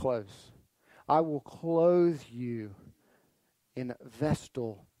dirty clothes. I will clothe you in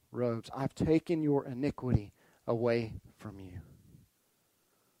vestal robes. I've taken your iniquity away from you.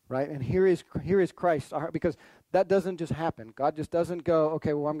 Right? And here is Christ, because that doesn't just happen. God just doesn't go,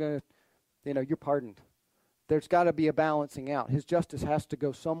 okay, well, I'm going to, you're pardoned. There's got to be a balancing out. His justice has to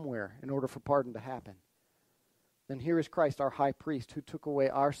go somewhere in order for pardon to happen. Then here is Christ, our high priest, who took away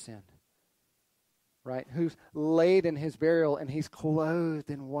our sin. Right? Who's laid in his burial, and he's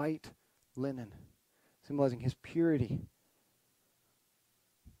clothed in white linen, symbolizing his purity.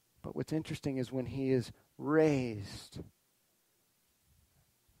 But what's interesting is when he is raised,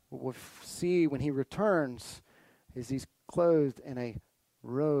 what we'll see when he returns is he's clothed in a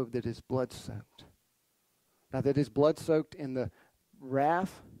robe that is blood-soaked. Now, that is blood-soaked in the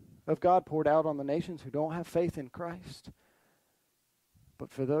wrath of God poured out on the nations who don't have faith in Christ.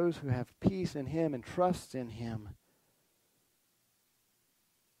 But for those who have peace in him and trust in him,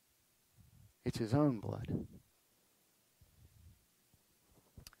 it's his own blood.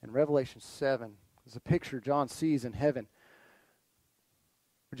 In Revelation 7, there's a picture John sees in heaven.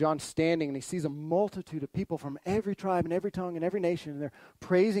 John's standing and he sees a multitude of people from every tribe and every tongue and every nation, and they're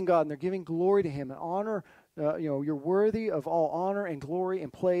praising God and they're giving glory to him and honor. You're worthy of all honor and glory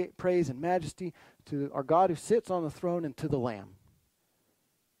and praise and majesty to our God who sits on the throne and to the Lamb.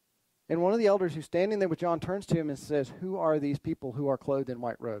 And one of the elders who's standing there with John turns to him and says, who are these people who are clothed in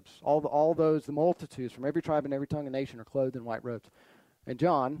white robes? All those, the multitudes from every tribe and every tongue and nation are clothed in white robes. And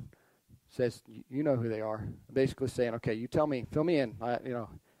John says, you know who they are. Basically saying, okay, you tell me, fill me in.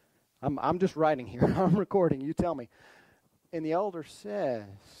 I'm just writing here. I'm recording. You tell me. And the elder says,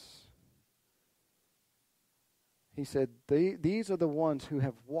 he said, these are the ones who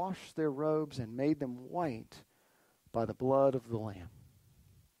have washed their robes and made them white by the blood of the Lamb.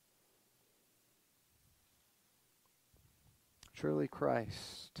 Surely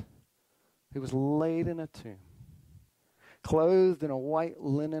Christ, who was laid in a tomb, clothed in a white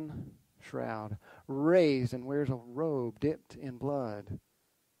linen shroud, raised and wears a robe dipped in blood,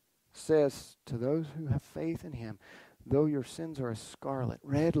 says to those who have faith in him, though your sins are as scarlet,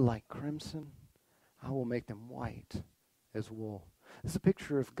 red like crimson, I will make them white as wool. It's a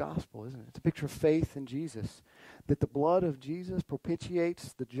picture of gospel, isn't it? It's a picture of faith in Jesus, that the blood of Jesus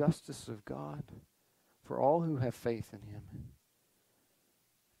propitiates the justice of God for all who have faith in him,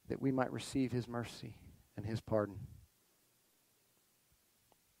 that we might receive his mercy and his pardon.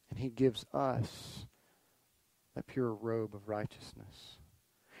 And he gives us that pure robe of righteousness.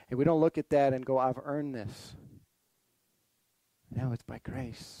 And we don't look at that and go, I've earned this. No, it's by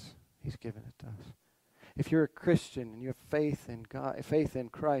grace. He's given it to us. If you're a Christian and you have faith in God, faith in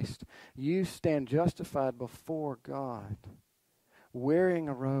Christ, you stand justified before God, wearing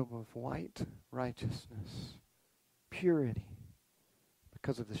a robe of white righteousness, purity,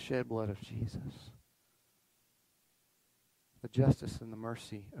 because of the shed blood of Jesus. The justice and the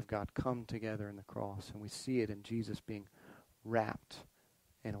mercy of God come together in the cross, and we see it in Jesus being wrapped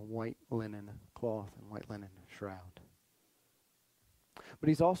in a white linen cloth and white linen shroud. But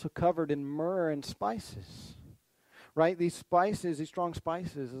he's also covered in myrrh and spices. Right? These spices, these strong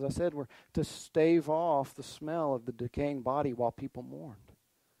spices, as I said, were to stave off the smell of the decaying body while people mourned.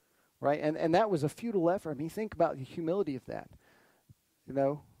 Right? And that was a futile effort. I mean, think about the humility of that. You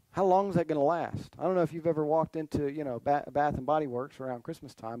know, how long is that going to last? I don't know if you've ever walked into, Bath and Body Works around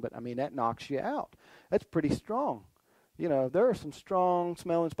Christmas time, but I mean, that knocks you out. That's pretty strong. You know, there are some strong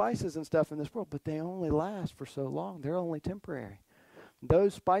smelling spices and stuff in this world, but they only last for so long. They're only temporary.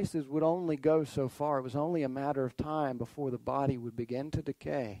 Those spices would only go so far. It was only a matter of time before the body would begin to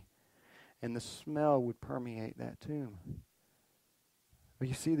decay and the smell would permeate that tomb. But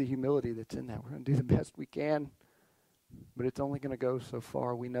you see the humility that's in that. We're going to do the best we can, but it's only going to go so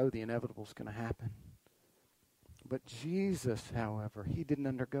far. We know the inevitable is going to happen. But Jesus, however, he didn't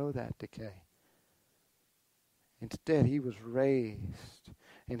undergo that decay. Instead, he was raised,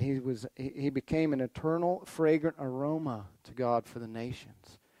 and he became an eternal, fragrant aroma to God for the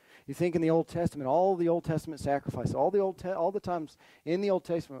nations. You think in the Old Testament, all the Old Testament sacrifices, all the times in the Old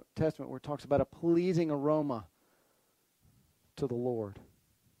Testament where it talks about a pleasing aroma to the Lord,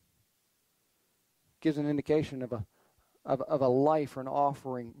 gives an indication of a life or an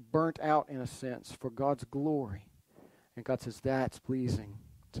offering burnt out in a sense for God's glory. And God says, that's pleasing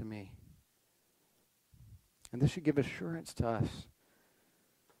to me. And this should give assurance to us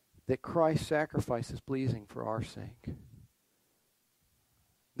that Christ's sacrifice is pleasing for our sake.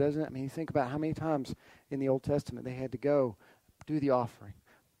 Doesn't it? I mean, you think about how many times in the Old Testament they had to go do the offering,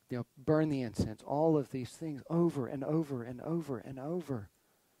 burn the incense, all of these things over and over and over and over.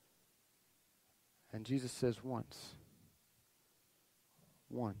 And Jesus says once.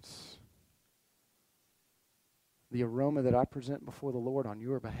 The aroma that I present before the Lord on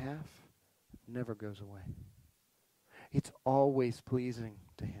your behalf never goes away. It's always pleasing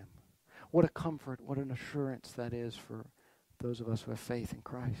to him. What a comfort, what an assurance that is for those of us who have faith in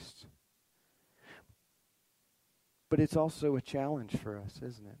Christ. But it's also a challenge for us,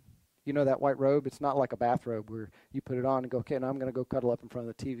 isn't it? You know that white robe? It's not like a bathrobe where you put it on and go, okay, now I'm going to go cuddle up in front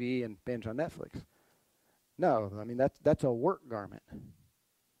of the TV and binge on Netflix. No, I mean, that's a work garment.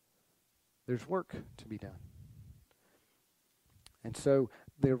 There's work to be done. And so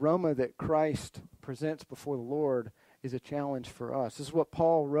the aroma that Christ presents before the Lord is a challenge for us. This is what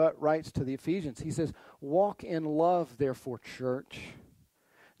Paul writes to the Ephesians. He says, walk in love, therefore, church,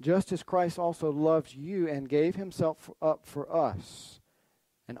 just as Christ also loves you and gave himself up for us,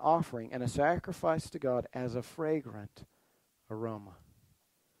 an offering and a sacrifice to God as a fragrant aroma.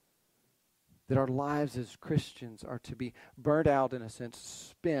 That our lives as Christians are to be burnt out, in a sense,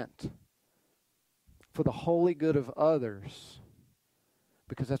 spent for the holy good of others,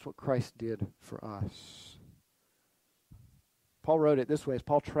 because that's what Christ did for us. Paul wrote it this way: as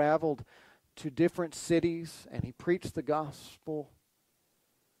Paul traveled to different cities and he preached the gospel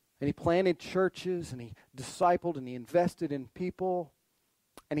and he planted churches and he discipled and he invested in people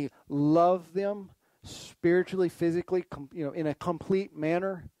and he loved them spiritually, physically, in a complete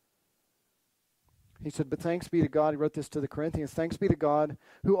manner. He said, but thanks be to God, he wrote this to the Corinthians, thanks be to God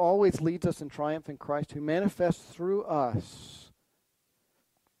who always leads us in triumph in Christ, who manifests through us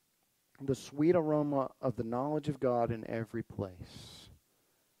the sweet aroma of the knowledge of God in every place.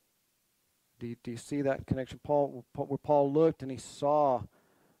 Do you see that connection? Where Paul looked and he saw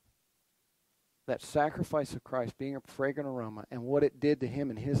that sacrifice of Christ being a fragrant aroma and what it did to him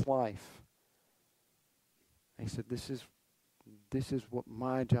in his life. And he said, this is what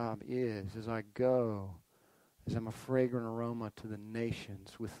my job is as I go, as I'm a fragrant aroma to the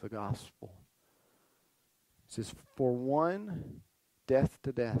nations with the gospel. It says, for one, death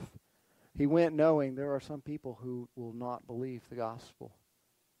to death. He went knowing there are some people who will not believe the gospel.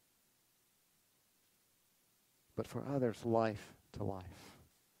 But for others, life to life.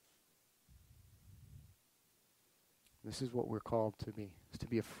 This is what we're called to be, is to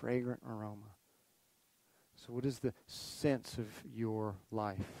be a fragrant aroma. So what is the sense of your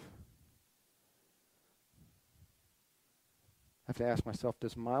life? I have to ask myself,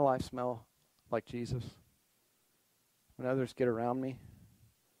 does my life smell like Jesus? When others get around me,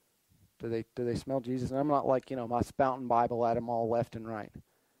 do they smell Jesus? And I'm not like, my spouting Bible at them all left and right.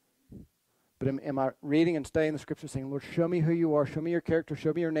 But am I reading and studying the scripture saying, Lord, show me who you are, show me your character,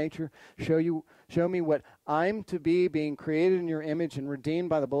 show me your nature, show me what I'm to be, being created in your image and redeemed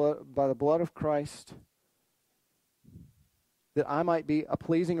by the blood of Christ, that I might be a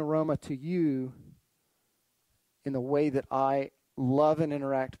pleasing aroma to you in the way that I love and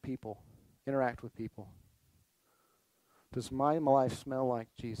interact with people. Does my life smell like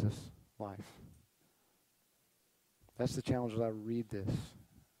Jesus' life? That's the challenge as I read this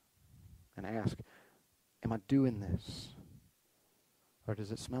and ask, am I doing this? Or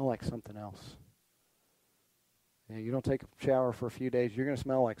does it smell like something else? You don't take a shower for a few days, you're going to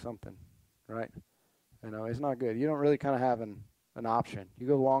smell like something, right? It's not good. You don't really kind of have an option. You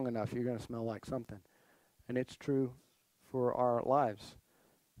go long enough, you're going to smell like something. And it's true for our lives.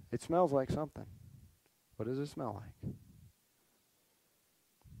 It smells like something. What does it smell like?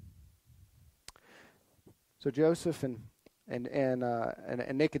 So Joseph and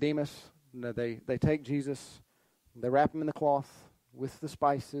Nicodemus, they take Jesus, they wrap him in the cloth with the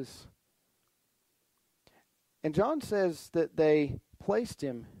spices. And John says that they placed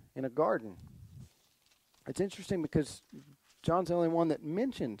him in a garden. It's interesting because John's the only one that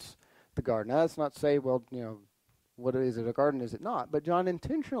mentions the garden. Now, that's not to say, well, what is it, a garden, is it not? But John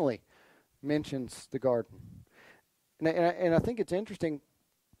intentionally mentions the garden. And I think it's interesting,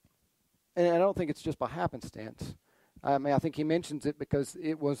 and I don't think it's just by happenstance. I think he mentions it because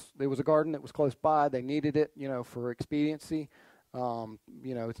there was a garden that was close by. They needed it, for expediency.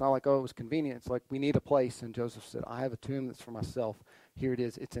 It's not like, it was convenient. It's like, we need a place. And Joseph said, I have a tomb that's for myself. Here it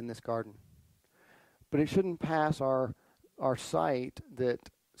is. It's in this garden. But it shouldn't pass our sight that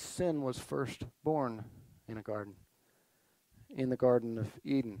sin was first born in a garden, in the Garden of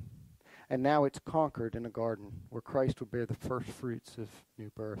Eden. And now it's conquered in a garden where Christ will bear the first fruits of new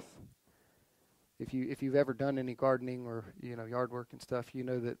birth. If you've ever done any gardening or, yard work and stuff, you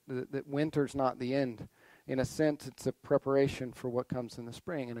know that winter's not the end. In a sense, it's a preparation for what comes in the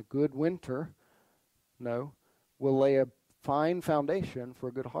spring. And a good winter, will lay a fine foundation for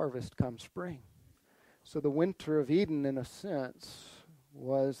a good harvest come spring. So the winter of Eden, in a sense,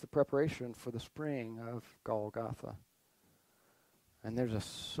 was the preparation for the spring of Golgotha. And there's a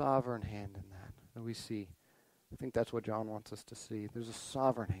sovereign hand in that we see. I think that's what John wants us to see. There's a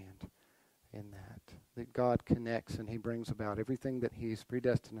sovereign hand in that God connects and he brings about everything that he's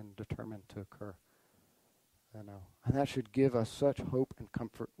predestined and determined to occur. And that should give us such hope and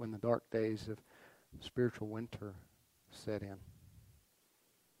comfort when the dark days of spiritual winter set in.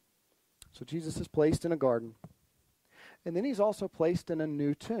 So Jesus is placed in a garden, and then he's also placed in a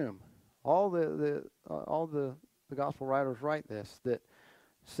new tomb. All the gospel writers write this, that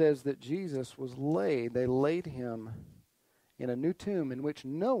says that Jesus was laid. They laid him in a new tomb in which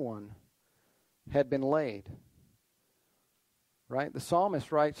no one had been laid. Right? The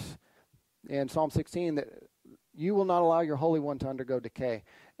psalmist writes in Psalm 16 that you will not allow your Holy One to undergo decay.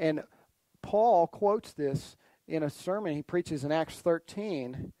 And Paul quotes this in a sermon he preaches in Acts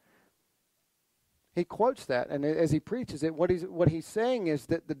 13. He quotes that, and as he preaches it, what he's saying is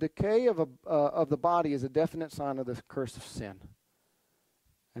that the decay of the body is a definite sign of the curse of sin.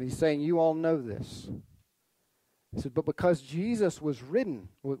 And he's saying, you all know this. He said, but because Jesus was risen,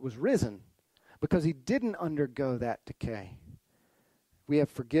 because he didn't undergo that decay, we have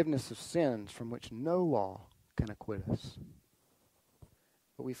forgiveness of sins from which no law can acquit us.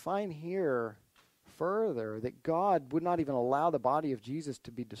 But we find here further that God would not even allow the body of Jesus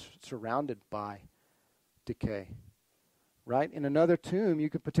to be surrounded by decay. Right? In another tomb, you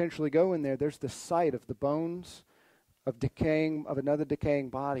could potentially go in there. There's the site of the bones of another decaying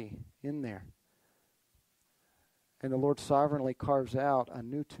body in there. And the Lord sovereignly carves out a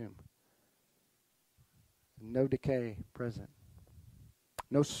new tomb. No decay present.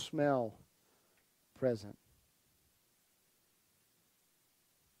 No smell present.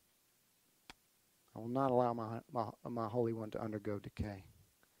 I will not allow my Holy One to undergo decay.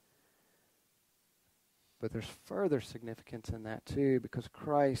 But there's further significance in that too, because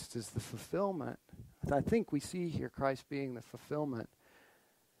Christ is the fulfillment. I think we see here Christ being the fulfillment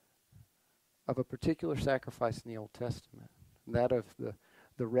of a particular sacrifice in the Old Testament, that of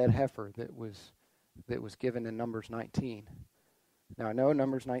the red heifer that was given in Numbers 19. Now I know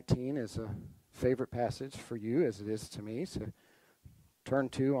Numbers 19 is a favorite passage for you, as it is to me, so turn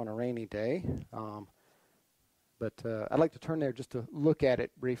to on a rainy day. But I'd like to turn there just to look at it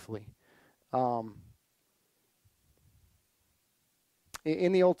briefly.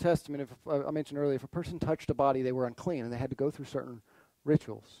 In the Old Testament, I mentioned earlier, if a person touched a body, they were unclean, and they had to go through certain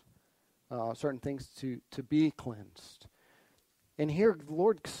rituals, certain things to be cleansed. And here, the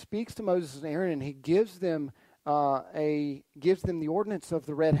Lord speaks to Moses and Aaron, and he gives them the ordinance of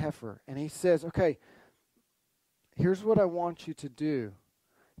the red heifer, and he says, "Okay, here's what I want you to do: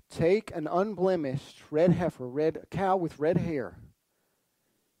 take an unblemished red heifer, red cow with red hair,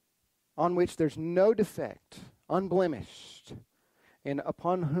 on which there's no defect, unblemished, and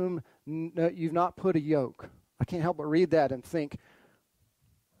upon whom you've not put a yoke." I can't help but read that and think,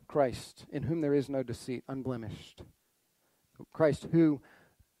 Christ, in whom there is no deceit, unblemished. Christ who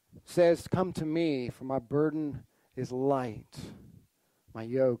says, "Come to me, for my burden is light, my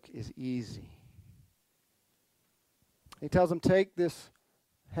yoke is easy." He tells them, take this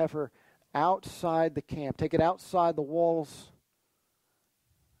heifer outside the camp. Take it outside the walls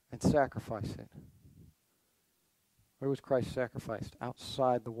and sacrifice it. Where was Christ sacrificed?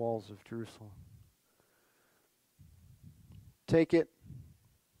 Outside the walls of Jerusalem. Take it,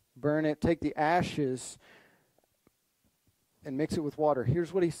 burn it, take the ashes and mix it with water.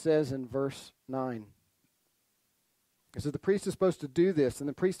 Here's what he says in verse 9. He says the priest is supposed to do this, and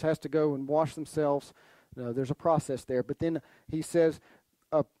the priest has to go and wash themselves. No, there's a process there. But then he says,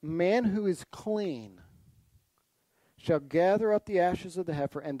 a man who is clean shall gather up the ashes of the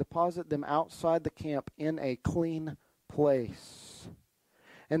heifer and deposit them outside the camp in a clean place.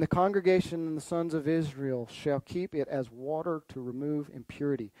 And the congregation and the sons of Israel shall keep it as water to remove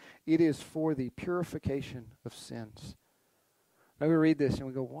impurity. It is for the purification of sins. Now we read this and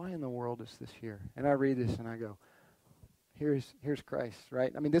we go, why in the world is this here? And I read this and I go, here's Christ,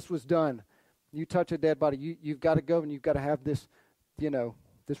 right? I mean, this was done. You touch a dead body, you've got to go and you've got to have this,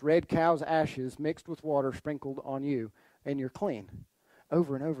 this red cow's ashes mixed with water sprinkled on you, and you're clean.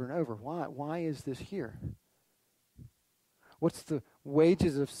 Over and over and over. Why is this here? What's the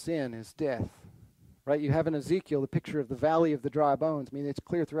wages of sin is death, right? You have in Ezekiel the picture of the valley of the dry bones. I mean, it's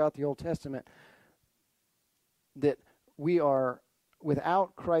clear throughout the Old Testament that we are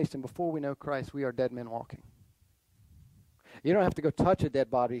without Christ, and before we know Christ, we are dead men walking. You don't have to go touch a dead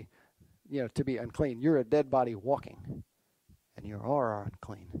body, to be unclean. You're a dead body walking, and you are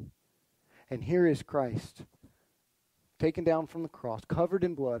unclean. And here is Christ, taken down from the cross, covered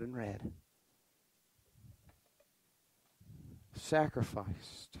in blood and red,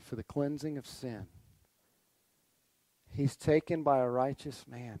 sacrificed for the cleansing of sin. He's taken by a righteous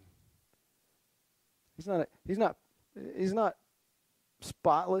man. He's not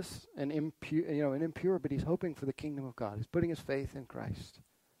spotless and impure, but he's hoping for the kingdom of God. He's putting his faith in Christ.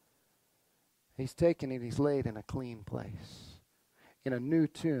 He's taken it, he's laid in a clean place, in a new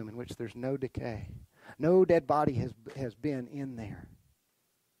tomb in which there's no decay. No dead body has been in there,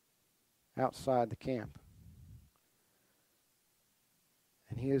 outside the camp.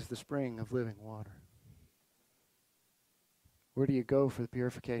 And he is the spring of living water. Where do you go for the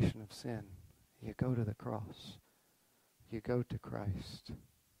purification of sin? You go to the cross. You go to Christ.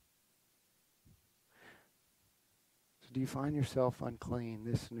 So do you find yourself unclean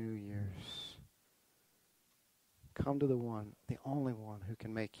this New Year's? Come to the one, the only one who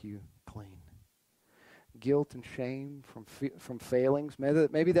can make you clean. Guilt and shame from failings.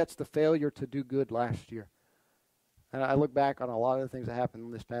 Maybe that's the failure to do good last year. And I look back on a lot of the things that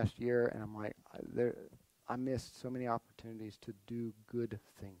happened this past year, and I'm like, I missed so many opportunities to do good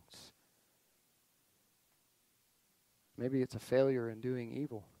things. Maybe it's a failure in doing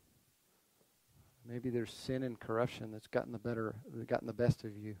evil. Maybe there's sin and corruption that's gotten the best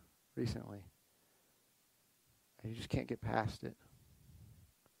of you recently. And you just can't get past it.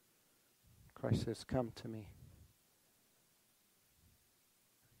 Christ says, come to me.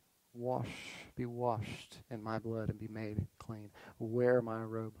 Be washed in my blood and be made clean. Wear my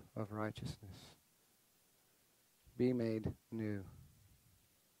robe of righteousness. Be made new.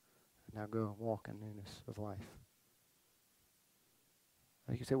 Now go and walk in newness of life.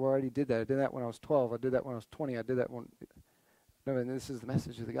 Like you say, well, I already did that. I did that when I was 12. I did that when I was 20. I did that when... No, and this is the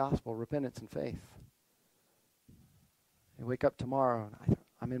message of the gospel, repentance and faith. You wake up tomorrow and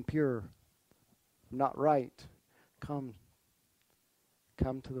I'm impure. I'm not right. Come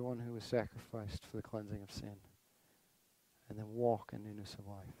to the one who was sacrificed for the cleansing of sin. And then walk in newness of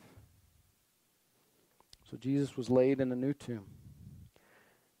life. So Jesus was laid in a new tomb.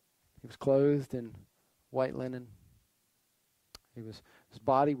 He was clothed in white linen. His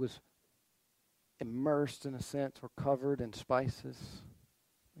body was immersed, in a sense, or covered in spices.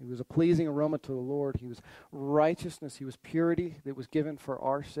 He was a pleasing aroma to the Lord. He was righteousness. He was purity that was given for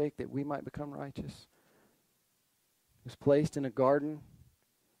our sake, that we might become righteous. He was placed in a garden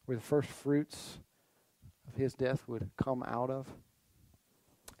where the first fruits of his death would come out of.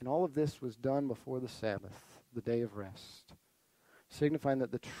 And all of this was done before the Sabbath, the day of rest, signifying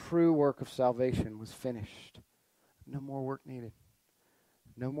that the true work of salvation was finished. No more work needed.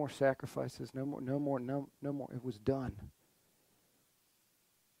 No more sacrifices. No more. It was done.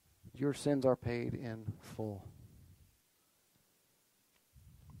 Your sins are paid in full.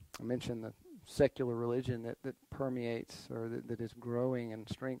 I mentioned the secular religion that permeates, or that is growing in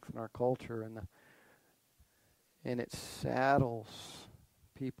strength in our culture, and it saddles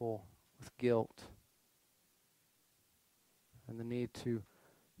people with guilt and the need to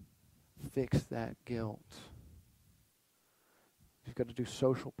fix that guilt. You've got to do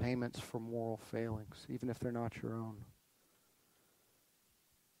social payments for moral failings, even if they're not your own.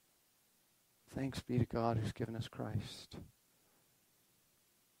 Thanks be to God who's given us Christ.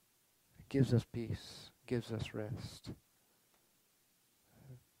 It gives us peace, gives us rest,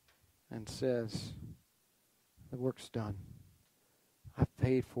 and says, the work's done. I've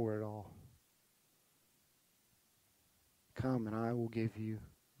paid for it all. Come and I will give you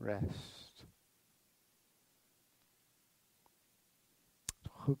rest.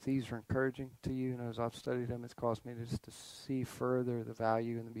 I hope these are encouraging to you, and as I've studied them, it's caused me just to see further the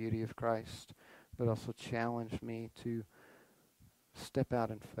value and the beauty of Christ, but also challenged me to step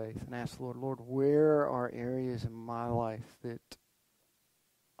out in faith and ask the Lord, where are areas in my life that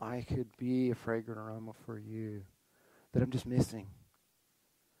I could be a fragrant aroma for you, that I'm just missing?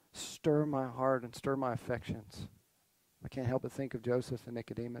 Stir my heart and stir my affections. I can't help but think of Joseph and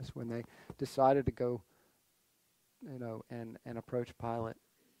Nicodemus when they decided to go, and approach Pilate.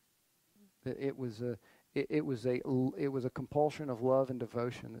 That it was a compulsion of love and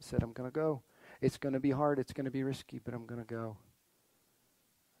devotion that said, I'm going to go. It's going to be hard. It's going to be risky, but I'm going to go.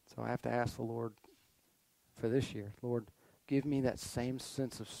 So I have to ask the Lord for this year, Lord, give me that same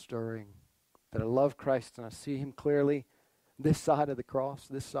sense of stirring, that I love Christ and I see him clearly this side of the cross,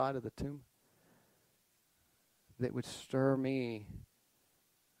 this side of the tomb, that would stir me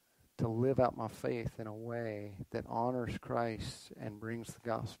to live out my faith in a way that honors Christ and brings the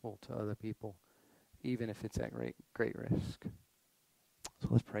gospel to other people, even if it's at great risk. So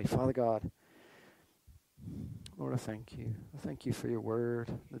let's pray. Father God, Lord, I thank you. I thank you for your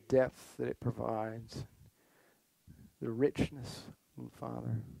word, the depth that it provides, the richness,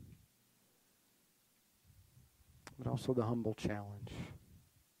 Father, but also the humble challenge.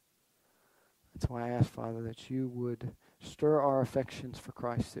 That's why I ask, Father, that you would stir our affections for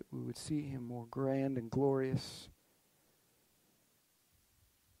Christ, that we would see him more grand and glorious.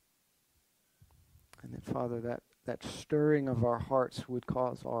 And that, Father, that stirring of our hearts would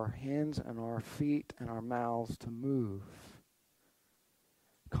cause our hands and our feet and our mouths to move,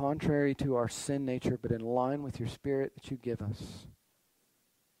 contrary to our sin nature, but in line with your Spirit that you give us,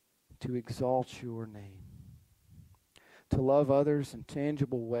 to exalt your name, to love others in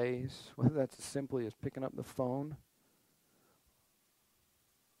tangible ways, whether that's as simply as picking up the phone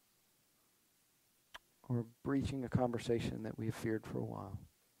or breaching a conversation that we have feared for a while.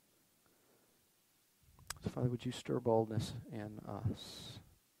 So, Father, would you stir boldness in us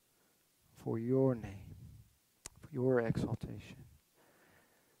for your name, for your exaltation,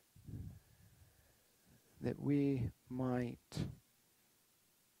 that we might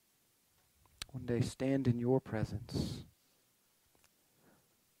one day stand in your presence,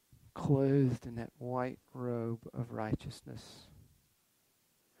 clothed in that white robe of righteousness,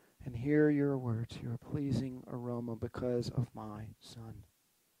 and hear your words, your pleasing aroma because of my Son.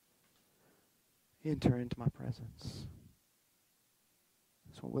 Enter into my presence.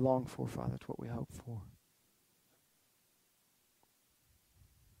 That's what we long for, Father. That's what we hope for.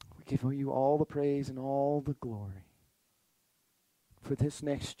 We give you all the praise and all the glory for this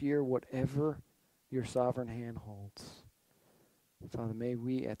next year, whatever your sovereign hand holds. Father, may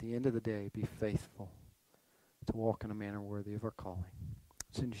we at the end of the day be faithful to walk in a manner worthy of our calling.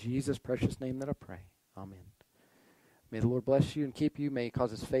 It's in Jesus' precious name that I pray. Amen. May the Lord bless you and keep you. May he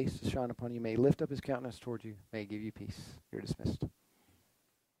cause his face to shine upon you. May he lift up his countenance toward you. May he give you peace. You're dismissed.